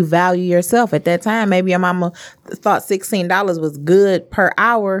much you value yourself at that time. Maybe your mama thought $16 was good per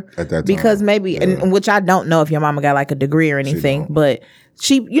hour At that time, because maybe, and which I don't know if your mama got like a degree or anything, but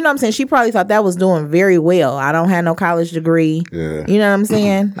she, you know what I'm saying? She probably thought that was doing very well. I don't have no college degree. Yeah. You know what I'm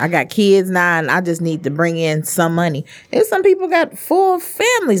saying? I got kids now and I just need to bring in some money. And some people got full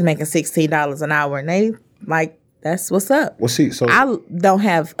families making $16 an hour and they like, that's what's up. Well, see, so I don't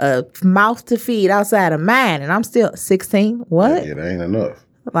have a mouth to feed outside of mine, and I'm still 16. What? yeah, that ain't enough.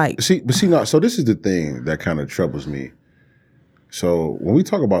 Like, See, now, so this is the thing that kind of troubles me. So when we're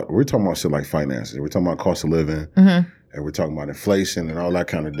talking about shit like finances, we're talking about cost of living, and we're talking about inflation and all that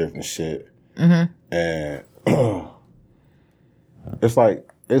kind of different shit. And it's like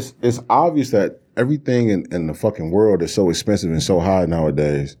it's obvious that everything in the fucking world is so expensive and so high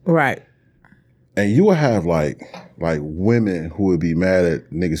nowadays. right. And you will have like women who would be mad at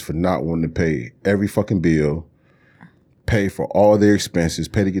niggas for not wanting to pay every fucking bill, pay for all their expenses,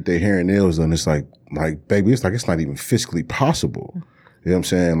 pay to get their hair and nails done. It's like baby, it's not even fiscally possible. You know what I'm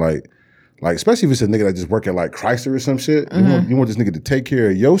saying? Like especially if it's a nigga that just work at like Chrysler or some shit. You want this nigga to take care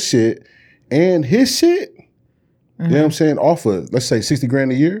of your shit and his shit. You know what I'm saying? Off of, let's say 60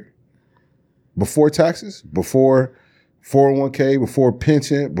 grand a year before taxes, before 401k, before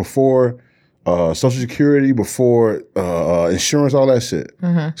pension, before Social Security, before insurance, all that shit.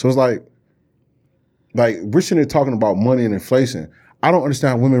 So it's like we're sitting there talking about money and inflation. I don't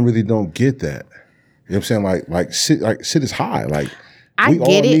understand how women really don't get that. You know what I'm saying? Like shit is high. Like I we get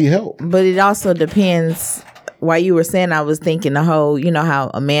all it, need help. but it also depends. While you were saying, I was thinking the whole, you know,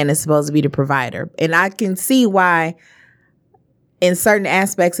 how a man is supposed to be the provider. And I can see why in certain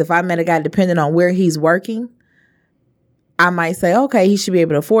aspects, if I met a guy, depending on where he's working, I might say, okay, he should be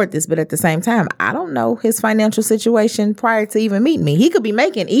able to afford this. But at the same time, I don't know his financial situation prior to even meeting me. He could be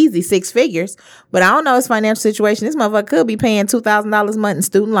making easy 6 figures, but I don't know his financial situation. This motherfucker could be paying $2,000 a month in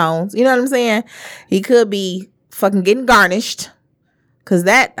student loans. You know what I'm saying? He could be fucking getting garnished. Cause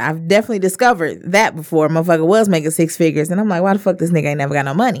that I've definitely discovered that before. Motherfucker was making 6 figures, and I'm like, why the fuck this nigga ain't never got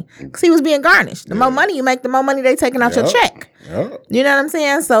no money? Cause he was being garnished. The more money you make, the more money they taking out your check. You know what I'm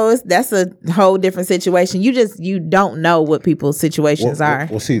saying? So that's a whole different situation. You don't know what people's situations are,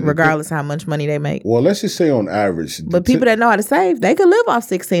 see, regardless how much money they make. Well, let's just say on average, But people that know how to save, they could live off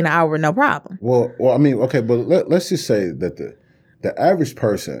 $16 an hour, no problem. Well, I mean, okay, but let's just say that the average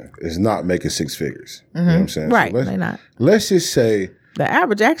person is not making 6 figures. You know what I'm saying? Right, So they're not. Let's just say The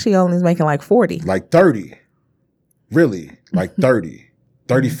average actually only is making like 40. like 30. Really? Like 30,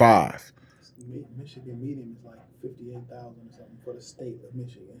 35. Michigan median is like 58,000 or something for the state of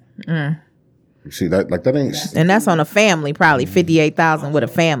Michigan. You see that? Like that ain't And that's on a family, probably 58,000 with a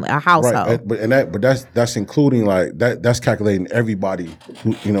family, a household. right. But that's including like that's calculating everybody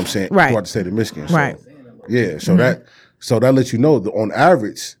who, you know what I'm saying, Right. throughout the state of Michigan. So, Right. Yeah. So that lets you know that on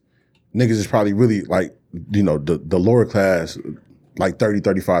average, niggas is probably really like, you know, the lower class, like 30,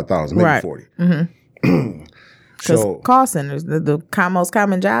 35,000, maybe Right. 40. Because So call centers, the most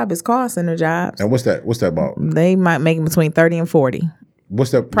common job is call center jobs. and what's that about? They might make between 30 and 40.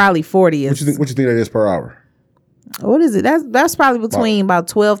 What's that? Probably 40 What you is. think that is per hour? What is it? That's probably between about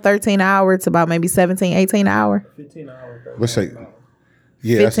 12, 13 an hour to about maybe 17, 18 an hour. 15 hours. Let's say,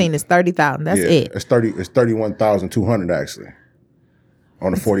 yeah, that's- 15 is 30,000. That's yeah, it. It's 31,200 actually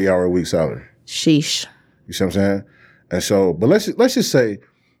on a 40-hour a week salary. Sheesh. You see what I'm saying? And so, but let's just say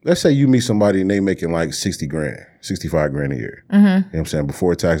you meet somebody and they making like 60 grand, 65 grand a year. You know what I'm saying?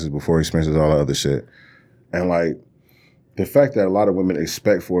 Before taxes, before expenses, all that other shit. And like the fact that a lot of women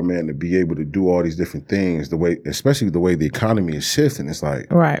expect for a man to be able to do all these different things, especially the way the economy is shifting, it's like,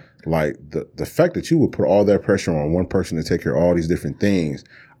 Right. like the fact that you would put all that pressure on one person to take care of all these different things,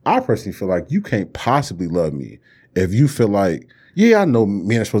 I personally feel like you can't possibly love me if you feel like Yeah, I know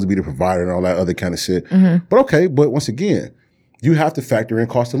men are supposed to be the provider and all that other kind of shit. Mm-hmm. But okay, but once again, you have to factor in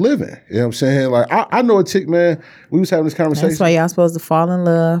cost of living. You know what I'm saying? Like, I know a chick, man, we was having this conversation. That's why y'all supposed to fall in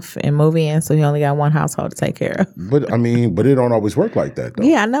love and move in, so you only got one household to take care of. But I mean, but it don't always work like that, though.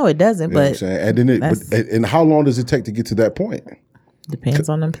 Yeah, I know it doesn't, You know what I'm but saying? And then and how long does it take to get to that point? depends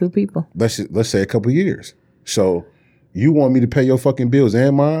on them two people. Let's say a couple of years. So you want me to pay your fucking bills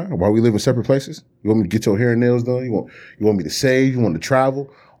and mine while we live in separate places? You want me to get your hair and nails done? You want me to save? You want to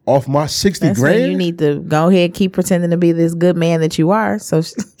travel off my 60 That's grand? when you need to go ahead, keep pretending to be this good man that you are, so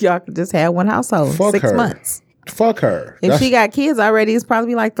y'all can just have one household. Fuck 6 her. months. Fuck her. If she got kids already, it's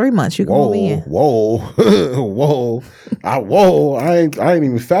probably like 3 months. You can move in. Whoa. I ain't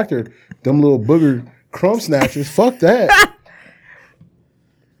even factor them little booger crumb snatchers. Fuck that.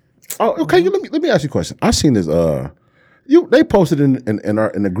 Oh, okay. Let me ask you a question. I seen this. They posted in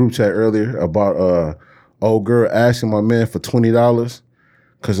the group chat earlier about old girl asking my man for $20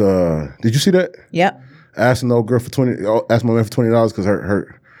 because did you see that? Yep. Asking the old girl asked my man for $20 because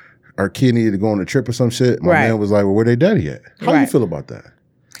her kid needed to go on a trip or some shit. My man was like, "Well, where they daddy at?" How you feel about that?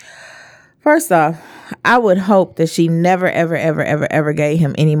 First off, I would hope that she never, ever, ever, ever, ever gave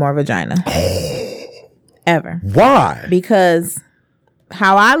him any more vagina. Ever. Why? Because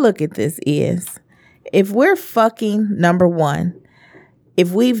how I look at this is, if we're fucking, number one,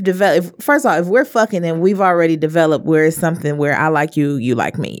 if we've developed, first of all, if we're fucking and we've already developed where it's something where I like you, you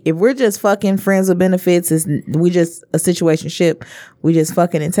like me. If we're just fucking friends with benefits, we just a situationship, we just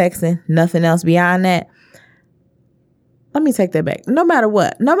fucking and texting, nothing else beyond that. Let me take that back. No matter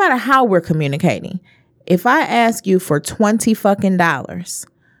what, no matter how we're communicating, if I ask you for $20 fucking dollars,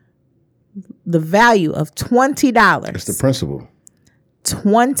 the value of $20. It's the principle.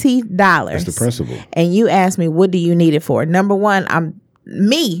 $20. That's the principle. And you ask me, what do you need it for? Number one, I'm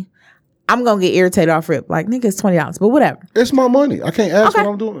gonna get irritated off rip. Like, nigga, it's $20, but whatever. It's my money. I can't ask what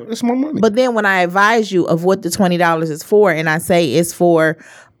I'm doing. It's my money. But then when I advise you of what the $20 is for, and I say it's for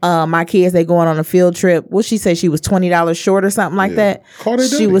my kids, they going on a field trip. What she say? She was $20 short or something like that. Call their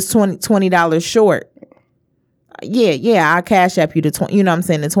She daddy. was $20 short. Yeah, I cash app you the 20. You know what I'm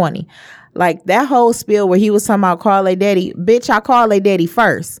saying, the 20. Like that whole spiel where he was talking about call a daddy. Bitch, I call a daddy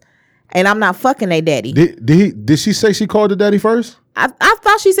first. And I'm not fucking a daddy. Did she say she called the daddy first? I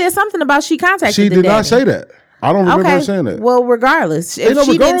thought she said something about she contacted She the did daddy. not say that. I don't remember her saying that. Well, regardless, if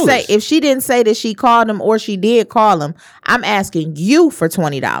she didn't say that she called him or she did call him, I'm asking you for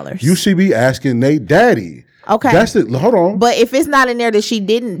 $20. You should be asking Nate daddy. Okay. That's it. Hold on. But if it's not in there that she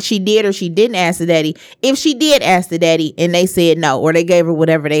did or she didn't ask the daddy, if she did ask the daddy and they said no, or they gave her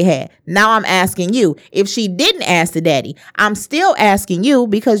whatever they had, now I'm asking you. If she didn't ask the daddy, I'm still asking you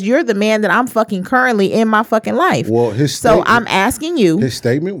because you're the man that I'm fucking currently in my fucking life. Well, I'm asking you. His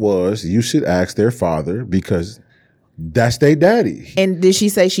statement was you should ask their father because that's their daddy. And did she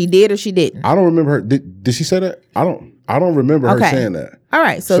say she did or she didn't? I don't remember her. Did she say that? I don't remember her saying that. All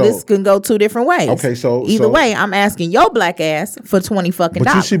right, so this can go two different ways. Okay, so either way, I'm asking your black ass for $20 fucking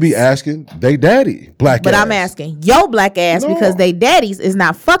But you should be asking they daddy black But ass. I'm asking your black ass because they daddies is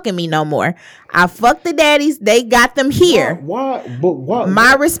not fucking me no more. I fucked the daddies. They got them here. Why? But why?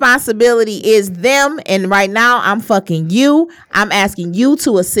 My responsibility is them, and right now I'm fucking you. I'm asking you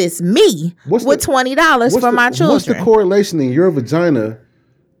to assist me with $20 for my children. What's the correlation in your vagina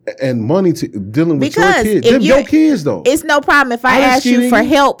and money to dealing with because your kids? Them your kids though. It's no problem if I ask you for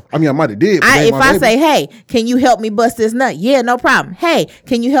help. I mean, I might have did. If I say, hey, can you help me bust this nut? Yeah, no problem. Hey,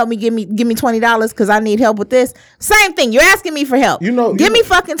 can you help me give me $20 because I need help with this? Same thing. You're asking me for help. Give me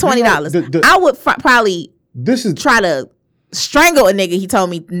fucking $20. I would probably try to strangle a nigga. He told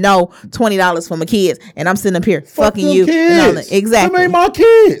me no, $20 for my kids, and I'm sitting up here fucking you. Exactly. Them ain't my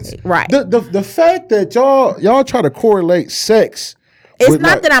kids. Right. The fact that y'all try to correlate sex. It's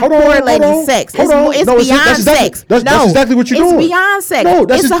not that I'm correlating sex. It's beyond sex. That's exactly what you're doing. It's beyond sex.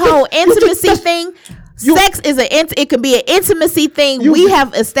 It's a whole intimacy thing. Sex is it can be an intimacy thing. We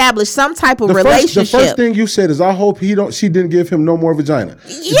have established some type of relationship. The first thing you said is, I hope she didn't give him no more vagina.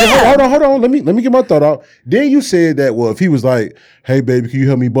 Yeah. Hold on. Let me get my thought out. Then you said that, well, if he was like, hey baby, can you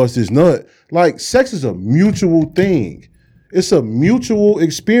help me bust this nut? Like, sex is a mutual thing. It's a mutual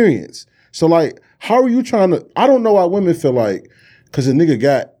experience. So like, how are you trying to? I don't know why women feel like, because they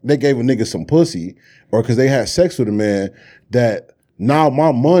gave a nigga some pussy, or because they had sex with a man, that now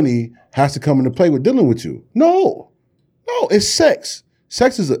my money has to come into play with dealing with you. No, it's sex.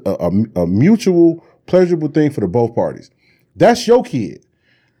 Sex is a mutual, pleasurable thing for the both parties. That's your kid.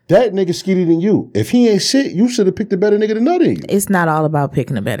 That nigga skinnier than you. If he ain't shit, you should have picked a better nigga than nut in you. It's not all about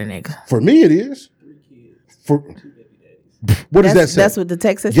picking a better nigga. For me, it is. What does that say? That's what the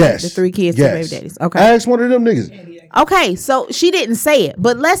text says. Yes. The 3 kids, 2 baby daddies. Okay. Ask one of them niggas. Okay, so she didn't say it,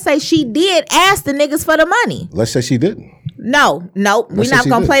 but let's say she did ask the niggas for the money. Let's say she didn't. No, we're not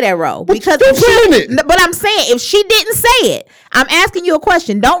gonna play that role But because you're playing it. But I'm saying if she didn't say it, I'm asking you a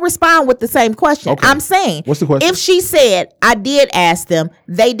question. Don't respond with the same question. Okay. I'm saying, What's the question? If she said I did ask them,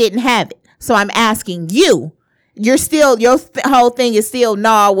 they didn't have it. So I'm asking you. You're still whole thing is still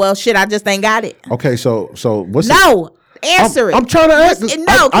no. Well, shit, I just ain't got it. Okay, so what's No. Answer it. I'm trying to ask.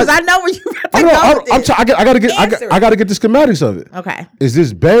 No, because I know where you. I gotta get. I gotta get the schematics of it. Okay. Is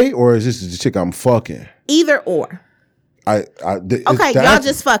this bae or is this the chick I'm fucking? Either or. Okay, y'all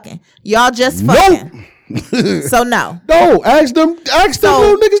just fucking. Y'all just fucking. Nope. So no. No, ask them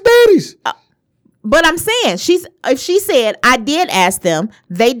little niggas daddies. But I'm saying if she said I did ask them,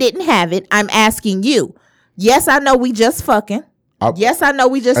 they didn't have it. I'm asking you. Yes, I know we just fucking. Yes, I know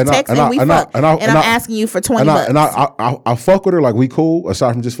we just texting. We fuck. And I'm asking you for $20. And I fuck with her like we cool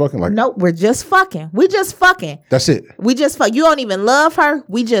aside from just fucking. Like nope, we're just fucking. We just fucking. That's it. We just fuck. You don't even love her.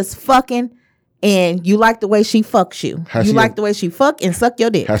 We just fucking. And you like the way she fucks you. You like the way she fuck and suck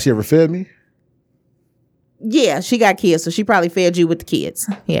your dick. Has she ever fed me? Yeah, she got kids, so she probably fed you with the kids.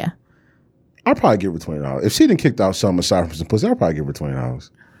 Yeah. I'd probably give her $20. If she didn't kicked out something aside from some pussy, I'd probably give her $20.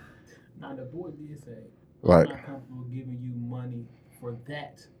 Now the boy did say, like, I'm not comfortable giving you money for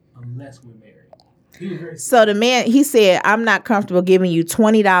that unless we're married. So the man, he said, I'm not comfortable giving you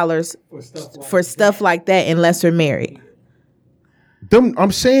 $20 for stuff like that unless we're married.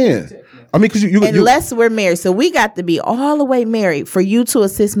 I'm saying. I mean, because unless we're married. So we got to be all the way married for you to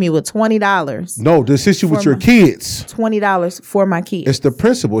assist me with $20. No, to assist you with your kids. $20 for my kids. It's the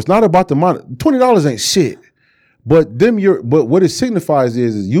principle. It's not about the money. $20 ain't shit. But what it signifies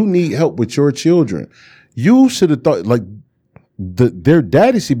is you need help with your children. You should have thought like their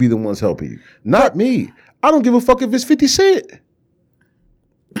daddy should be the ones helping you, not me. I don't give a fuck if it's 50 Cent. You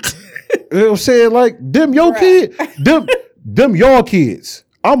know what I'm saying? Like them your kid, them y'all kids.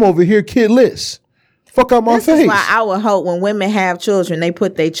 I'm over here kidless. Fuck out my face. This is why I would hope when women have children, they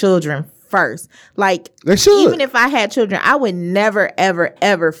put their children first. Like they should. Even if I had children, I would never, ever,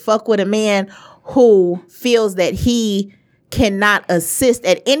 ever fuck with a man who feels that he cannot assist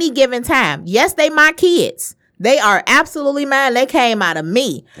at any given time. Yes, they my kids. They are absolutely mine. They came out of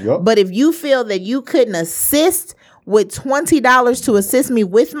me. Yep. But if you feel that you couldn't assist with $20 to assist me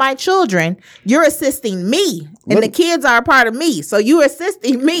with my children, you're assisting me. And the kids are a part of me. So you're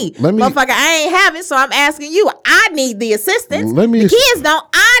assisting me. Motherfucker, I ain't have it, so I'm asking you. I need the assistance. The kids don't.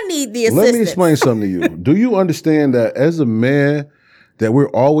 I need the assistance. Let me explain something to you. Do you understand that as a man, that we're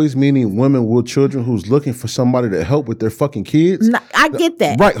always meeting women with children who's looking for somebody to help with their fucking kids? No, I get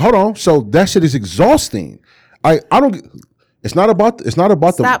that. Right, hold on. So that shit is exhausting. I don't. It's not about.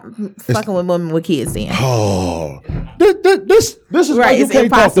 Stop fucking with women with kids. Then. Oh, this is why you can't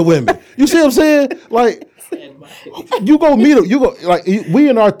talk to women. You see what I'm saying? Like, you go meet them. You go like we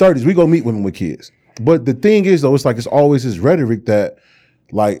in our 30s. We go meet women with kids. But the thing is though, it's like it's always this rhetoric that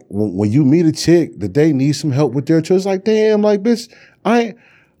like when you meet a chick that they need some help with their children, it's like damn, like bitch, I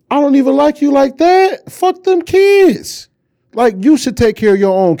don't even like you like that. Fuck them kids. Like you should take care of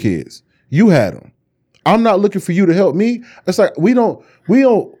your own kids. You had them. I'm not looking for you to help me. It's like we don't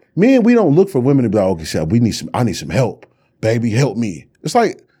look for women to be like, okay, shit, I need some help. Baby, help me. It's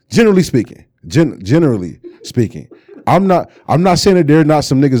like generally speaking. I'm not saying that there are not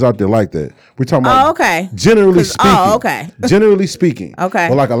some niggas out there like that. We're talking about generally speaking. Oh, okay. Generally speaking. Okay.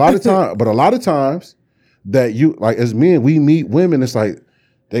 But like a lot of times that you like as men, we meet women, it's like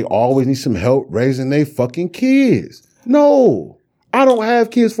they always need some help raising their fucking kids. No, I don't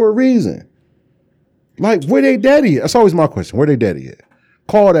have kids for a reason. Like, where they daddy at? That's always my question. Where they daddy at?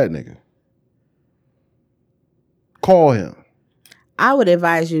 Call that nigga. Call him. I would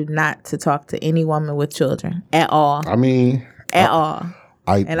advise you not to talk to any woman with children at all. I mean. At all.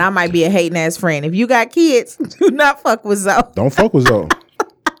 And I might be a hating ass friend. If you got kids, do not fuck with Zoe. Don't fuck with Zoe.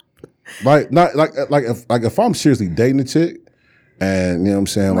 If I'm seriously dating a chick, and you know what I'm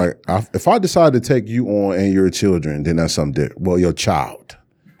saying, like if I decide to take you on and your children, then that's something different. Well, your child,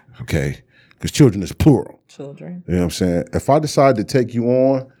 okay. Because children is plural. Children. You know what I'm saying? If I decide to take you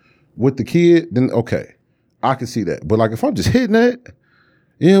on with the kid, then okay. I can see that. But like if I'm just hitting that,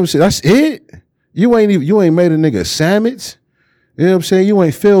 you know what I'm saying? That's it. You ain't made a nigga a sandwich. You know what I'm saying? You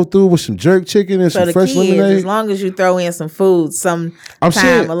ain't filled through with some jerk chicken and some fresh lemonade. As long as you throw in some food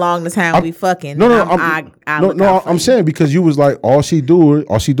along the time we fucking. I'm saying because you was like, all she doing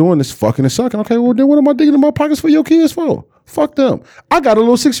is fucking and sucking. Okay, well then what am I digging in my pockets for your kids for? Fuck them. I got a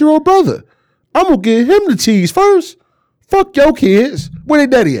little 6-year-old brother. I'm gonna give him the cheese first. Fuck your kids. Where they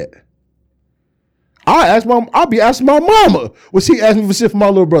daddy at? I'll be asking my mama when she asked me for shit for my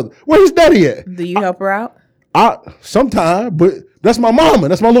little brother. Where his daddy at? Do you help her out? Sometimes, but that's my mama.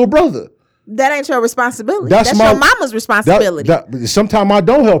 That's my little brother. That ain't your responsibility. That's That's your mama's responsibility. Sometimes I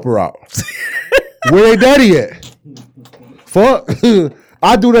don't help her out. Where they daddy at? Fuck.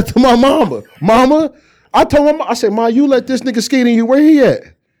 I do that to my mama. Mama, I told my mama, I said, Ma, you let this nigga skate in you. Where he at?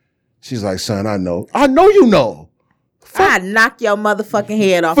 She's like, son, I know. I know you know. I'd knock your motherfucking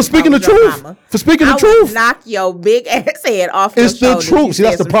head off. For speaking the truth. For speaking the truth. Knock your big ass head off. It's the truth. See,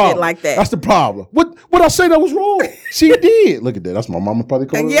 that's the problem. Like that. That's the problem. What I say that was wrong? She did. Look at that. That's my mama probably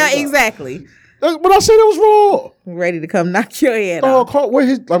calling. Yeah, exactly. But I say that was wrong. Ready to come knock your head off. Where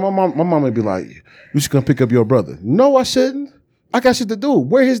his like my mom would be like, you should come pick up your brother. No, I shouldn't. I got shit to do.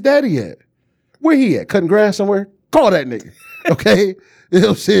 Where his daddy at? Where he at? Cutting grass somewhere? Call that nigga. Okay? You know what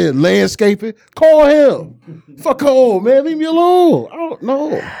I'm saying? Landscaping? Call him. Fuck home, man. Leave me alone. I don't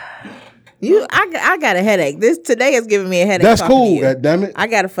know. I got a headache. Today is giving me a headache. That's cool, damn it. I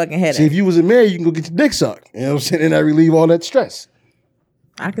got a fucking headache. See, if you wasn't married, you can go get your dick sucked. You know what I'm saying? And that relieve all that stress.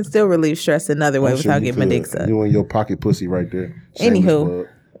 I can still relieve stress another way without getting my dick sucked. You and your pocket pussy right there. Anywho,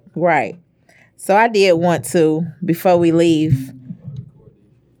 right. So I did want to, before we leave,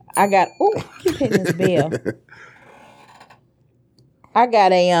 keep hitting this bell. I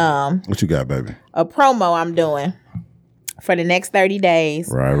got what you got, baby? A promo I'm doing for the next 30 days.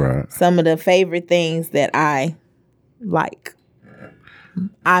 Right. Some of the favorite things that I like.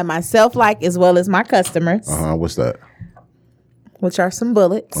 I myself like, as well as my customers. What's that? Which are some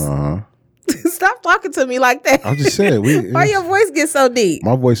bullets. Stop talking to me like that. I just said. Why your voice gets so deep?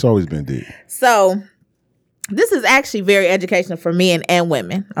 My voice always been deep. So, this is actually very educational for men and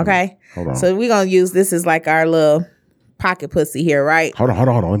women, okay? Hold on. So, we're going to use this as like our little pocket pussy here, right? Hold on.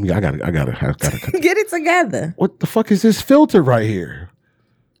 I gotta Get it together. What the fuck is this filter right here?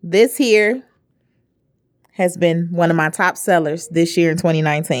 This here has been one of my top sellers this year in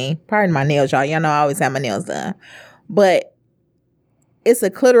 2019. Pardon my nails, y'all. Y'all know I always have my nails done. But it's a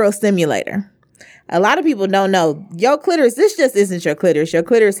clitoral stimulator. A lot of people don't know your clitoris. This just isn't your clitoris. Your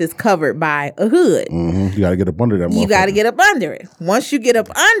clitoris is covered by a hood. Mm-hmm. You got to get up under that. You got to get up under it. Once you get up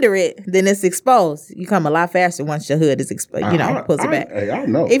under it, then it's exposed. You come a lot faster once your hood is exposed. Pulls it back. I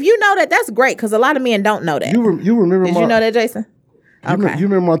know. If you know that, that's great because a lot of men don't know that. You remember? Did you know that, Jason? Okay. You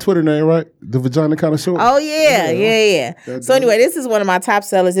remember my Twitter name, right? The Vagina Kind of Short. Oh yeah. So anyway, this is one of my top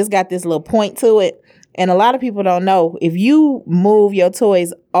sellers. It's got this little point to it. And a lot of people don't know, if you move your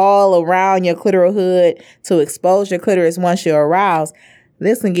toys all around your clitoral hood to expose your clitoris once you're aroused,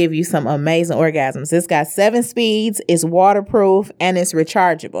 this can give you some amazing orgasms. It's got 7 speeds, it's waterproof, and it's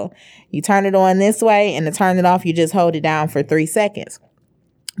rechargeable. You turn it on this way, and to turn it off, you just hold it down for 3 seconds.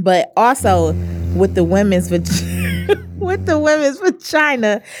 But also, with the women's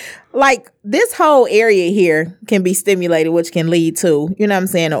vagina, like this whole area here can be stimulated, which can lead to,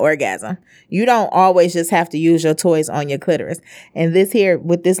 an orgasm. You don't always just have to use your toys on your clitoris. And this here,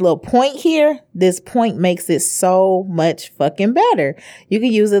 with this little point here, this point makes it so much fucking better. You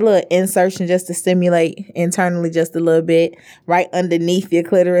can use a little insertion just to stimulate internally just a little bit right underneath your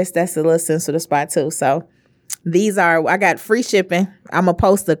clitoris. That's a little sensitive spot too. So I got free shipping. I'm going to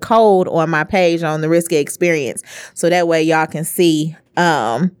post a code on my page on the Risque Experience. So that way y'all can see,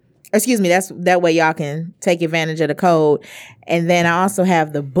 that way y'all can take advantage of the code. And then I also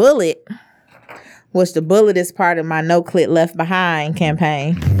have the bullet, which the bullet is part of my No Clit Left Behind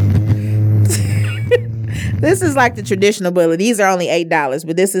campaign. This is like the traditional bullet. These are only $8,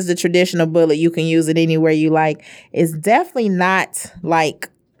 but this is the traditional bullet. You can use it anywhere you like. It's definitely not like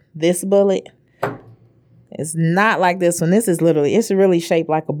this bullet. It's not like this one. This is it's really shaped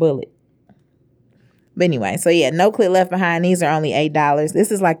like a bullet. But anyway, so yeah, No Clit Left Behind. These are only $8.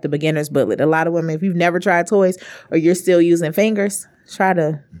 This is like the beginner's bullet. A lot of women, if you've never tried toys or you're still using fingers, try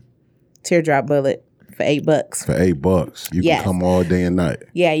the teardrop bullet for $8. For $8. You can come all day and night.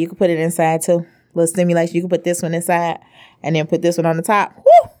 Yeah, you can put it inside too. Little stimulation. You can put this one inside and then put this one on the top.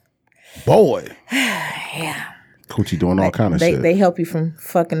 Woo! Boy. Yeah. Coochie doing all kind of shit. They help you from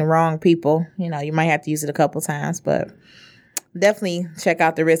fucking the wrong people. You might have to use it a couple times, but definitely check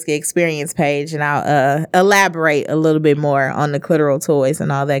out the Risque Experience page and I'll elaborate a little bit more on the clitoral toys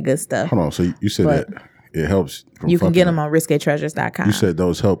and all that good stuff. Hold on. So you said that it helps. You can get them on risquetreasures.com. You said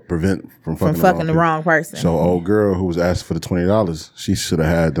those help prevent from fucking the wrong person. So old girl who was asked for the $20, she should have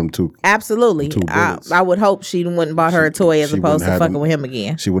had them too. Absolutely. I would hope she wouldn't bought her a toy as opposed to fucking with him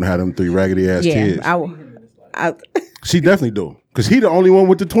again. She wouldn't have them 3 raggedy ass kids. She definitely do. Because he the only one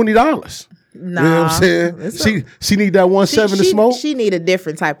with the $20. Nah, you know what I'm saying? She need that 1.7 to smoke. She need a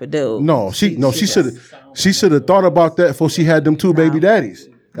different type of dude. She should have thought about that before she had them 2 baby daddies.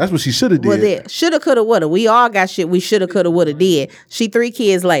 That's what she should have did. Well, there, shoulda, coulda, woulda. We all got shit we shoulda, coulda, woulda did. She 3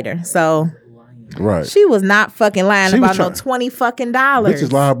 kids later, so Right. She was not fucking lying She was about no $20 fucking dollars.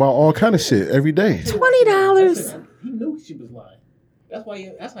 Bitches lie about all kind of shit every day. $20. He knew she was lying.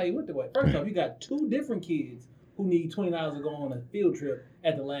 That's how he went the way. First off, you got two different kids who need $20 to go on a field trip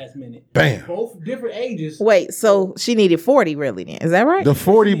at the last minute. Bam. Both different ages. Wait, so she needed 40 really then? Is that right? The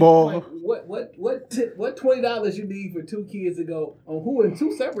 40 ball. Like, what $20 you need for two kids to go on who in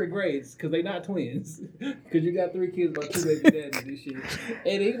two separate grades because they not twins because you got 3 kids by 2 baby daddies and this shit.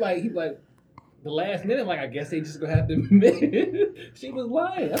 And he like the last minute like I guess they just gonna have to admit she was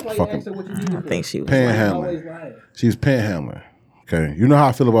lying. That's why you asked her what you needed. I think she was Panhandling. lying. She was panhandling. Okay. You know how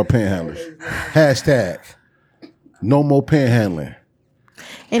I feel about panhandlers. Hashtag. No more panhandling.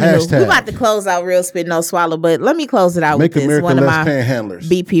 Anywho, Hashtag. we about to close out Real Spit No Swallow, but let me close it out Make with this. America One of less my panhandlers.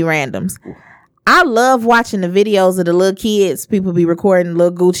 BP randoms. I love watching the videos of the little kids. People be recording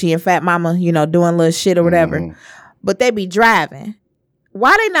little Gucci and Fat Mama, doing little shit or whatever. Mm-hmm. But They be driving.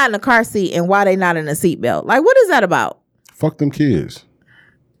 Why they not in a car seat and why they not in a seatbelt? Like, what is that about? Fuck them kids.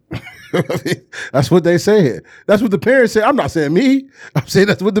 That's what they said. That's what the parents said. I'm not saying me. I'm saying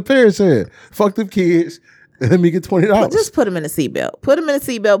that's what the parents said. Fuck them kids. And let me get $20. Just put them in a seatbelt. Put them in a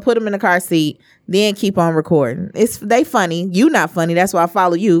seatbelt. Put them in a car seat. Then keep on recording. They funny. You not funny. That's why I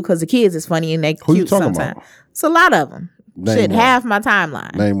follow you because the kids is funny and they Who you cute talking sometimes. about? It's a lot of them. Name Shit, one. half my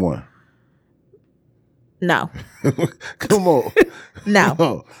timeline. Name one. No, Come on. no,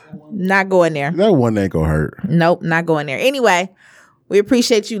 Oh, not going there. that one ain't gonna hurt. Nope, not going there. Anyway, we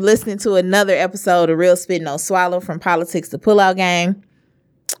appreciate you listening to another episode of Real Spit No Swallow, from politics to pullout game.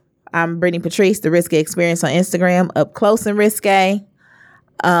 I'm Brittany Patrice, the Risque Experience on Instagram, up close and risque.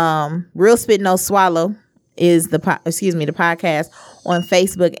 Real Spit No Swallow is the podcast on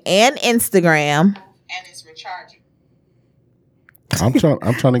Facebook and Instagram. And it's recharging. I'm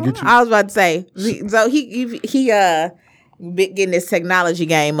trying to get you. I was about to say, so he getting his technology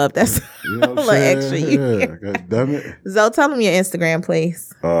game up. That's You know a what little I'm extra. saying? Yeah, god damn it. Zoe, tell them your Instagram,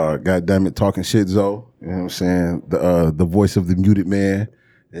 please. God damn it, talking shit, Zoe. You know what I'm saying? The voice of the muted man.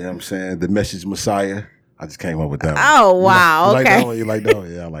 You know what I'm saying? The message messiah. I just came up with that one. Oh, wow. You like Okay. that one? You like that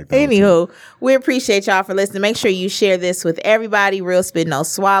one? Yeah, I like that one. Anywho, we appreciate y'all for listening. Make sure you share this with everybody. Real Spit No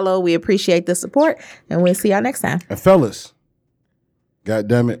Swallow. We appreciate the support, and we'll see y'all next time. And fellas, god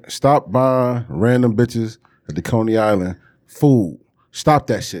damn it, stop buying random bitches at the Coney Island food. Stop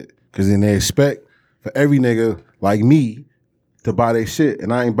that shit. Because then they expect for every nigga like me to buy their shit,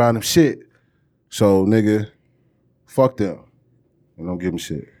 and I ain't buying them shit. So, nigga, fuck them. And don't give them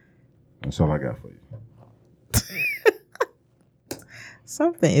shit. That's all I got for you.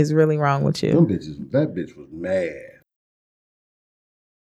 Something is really wrong with you. Them bitches, that bitch was mad.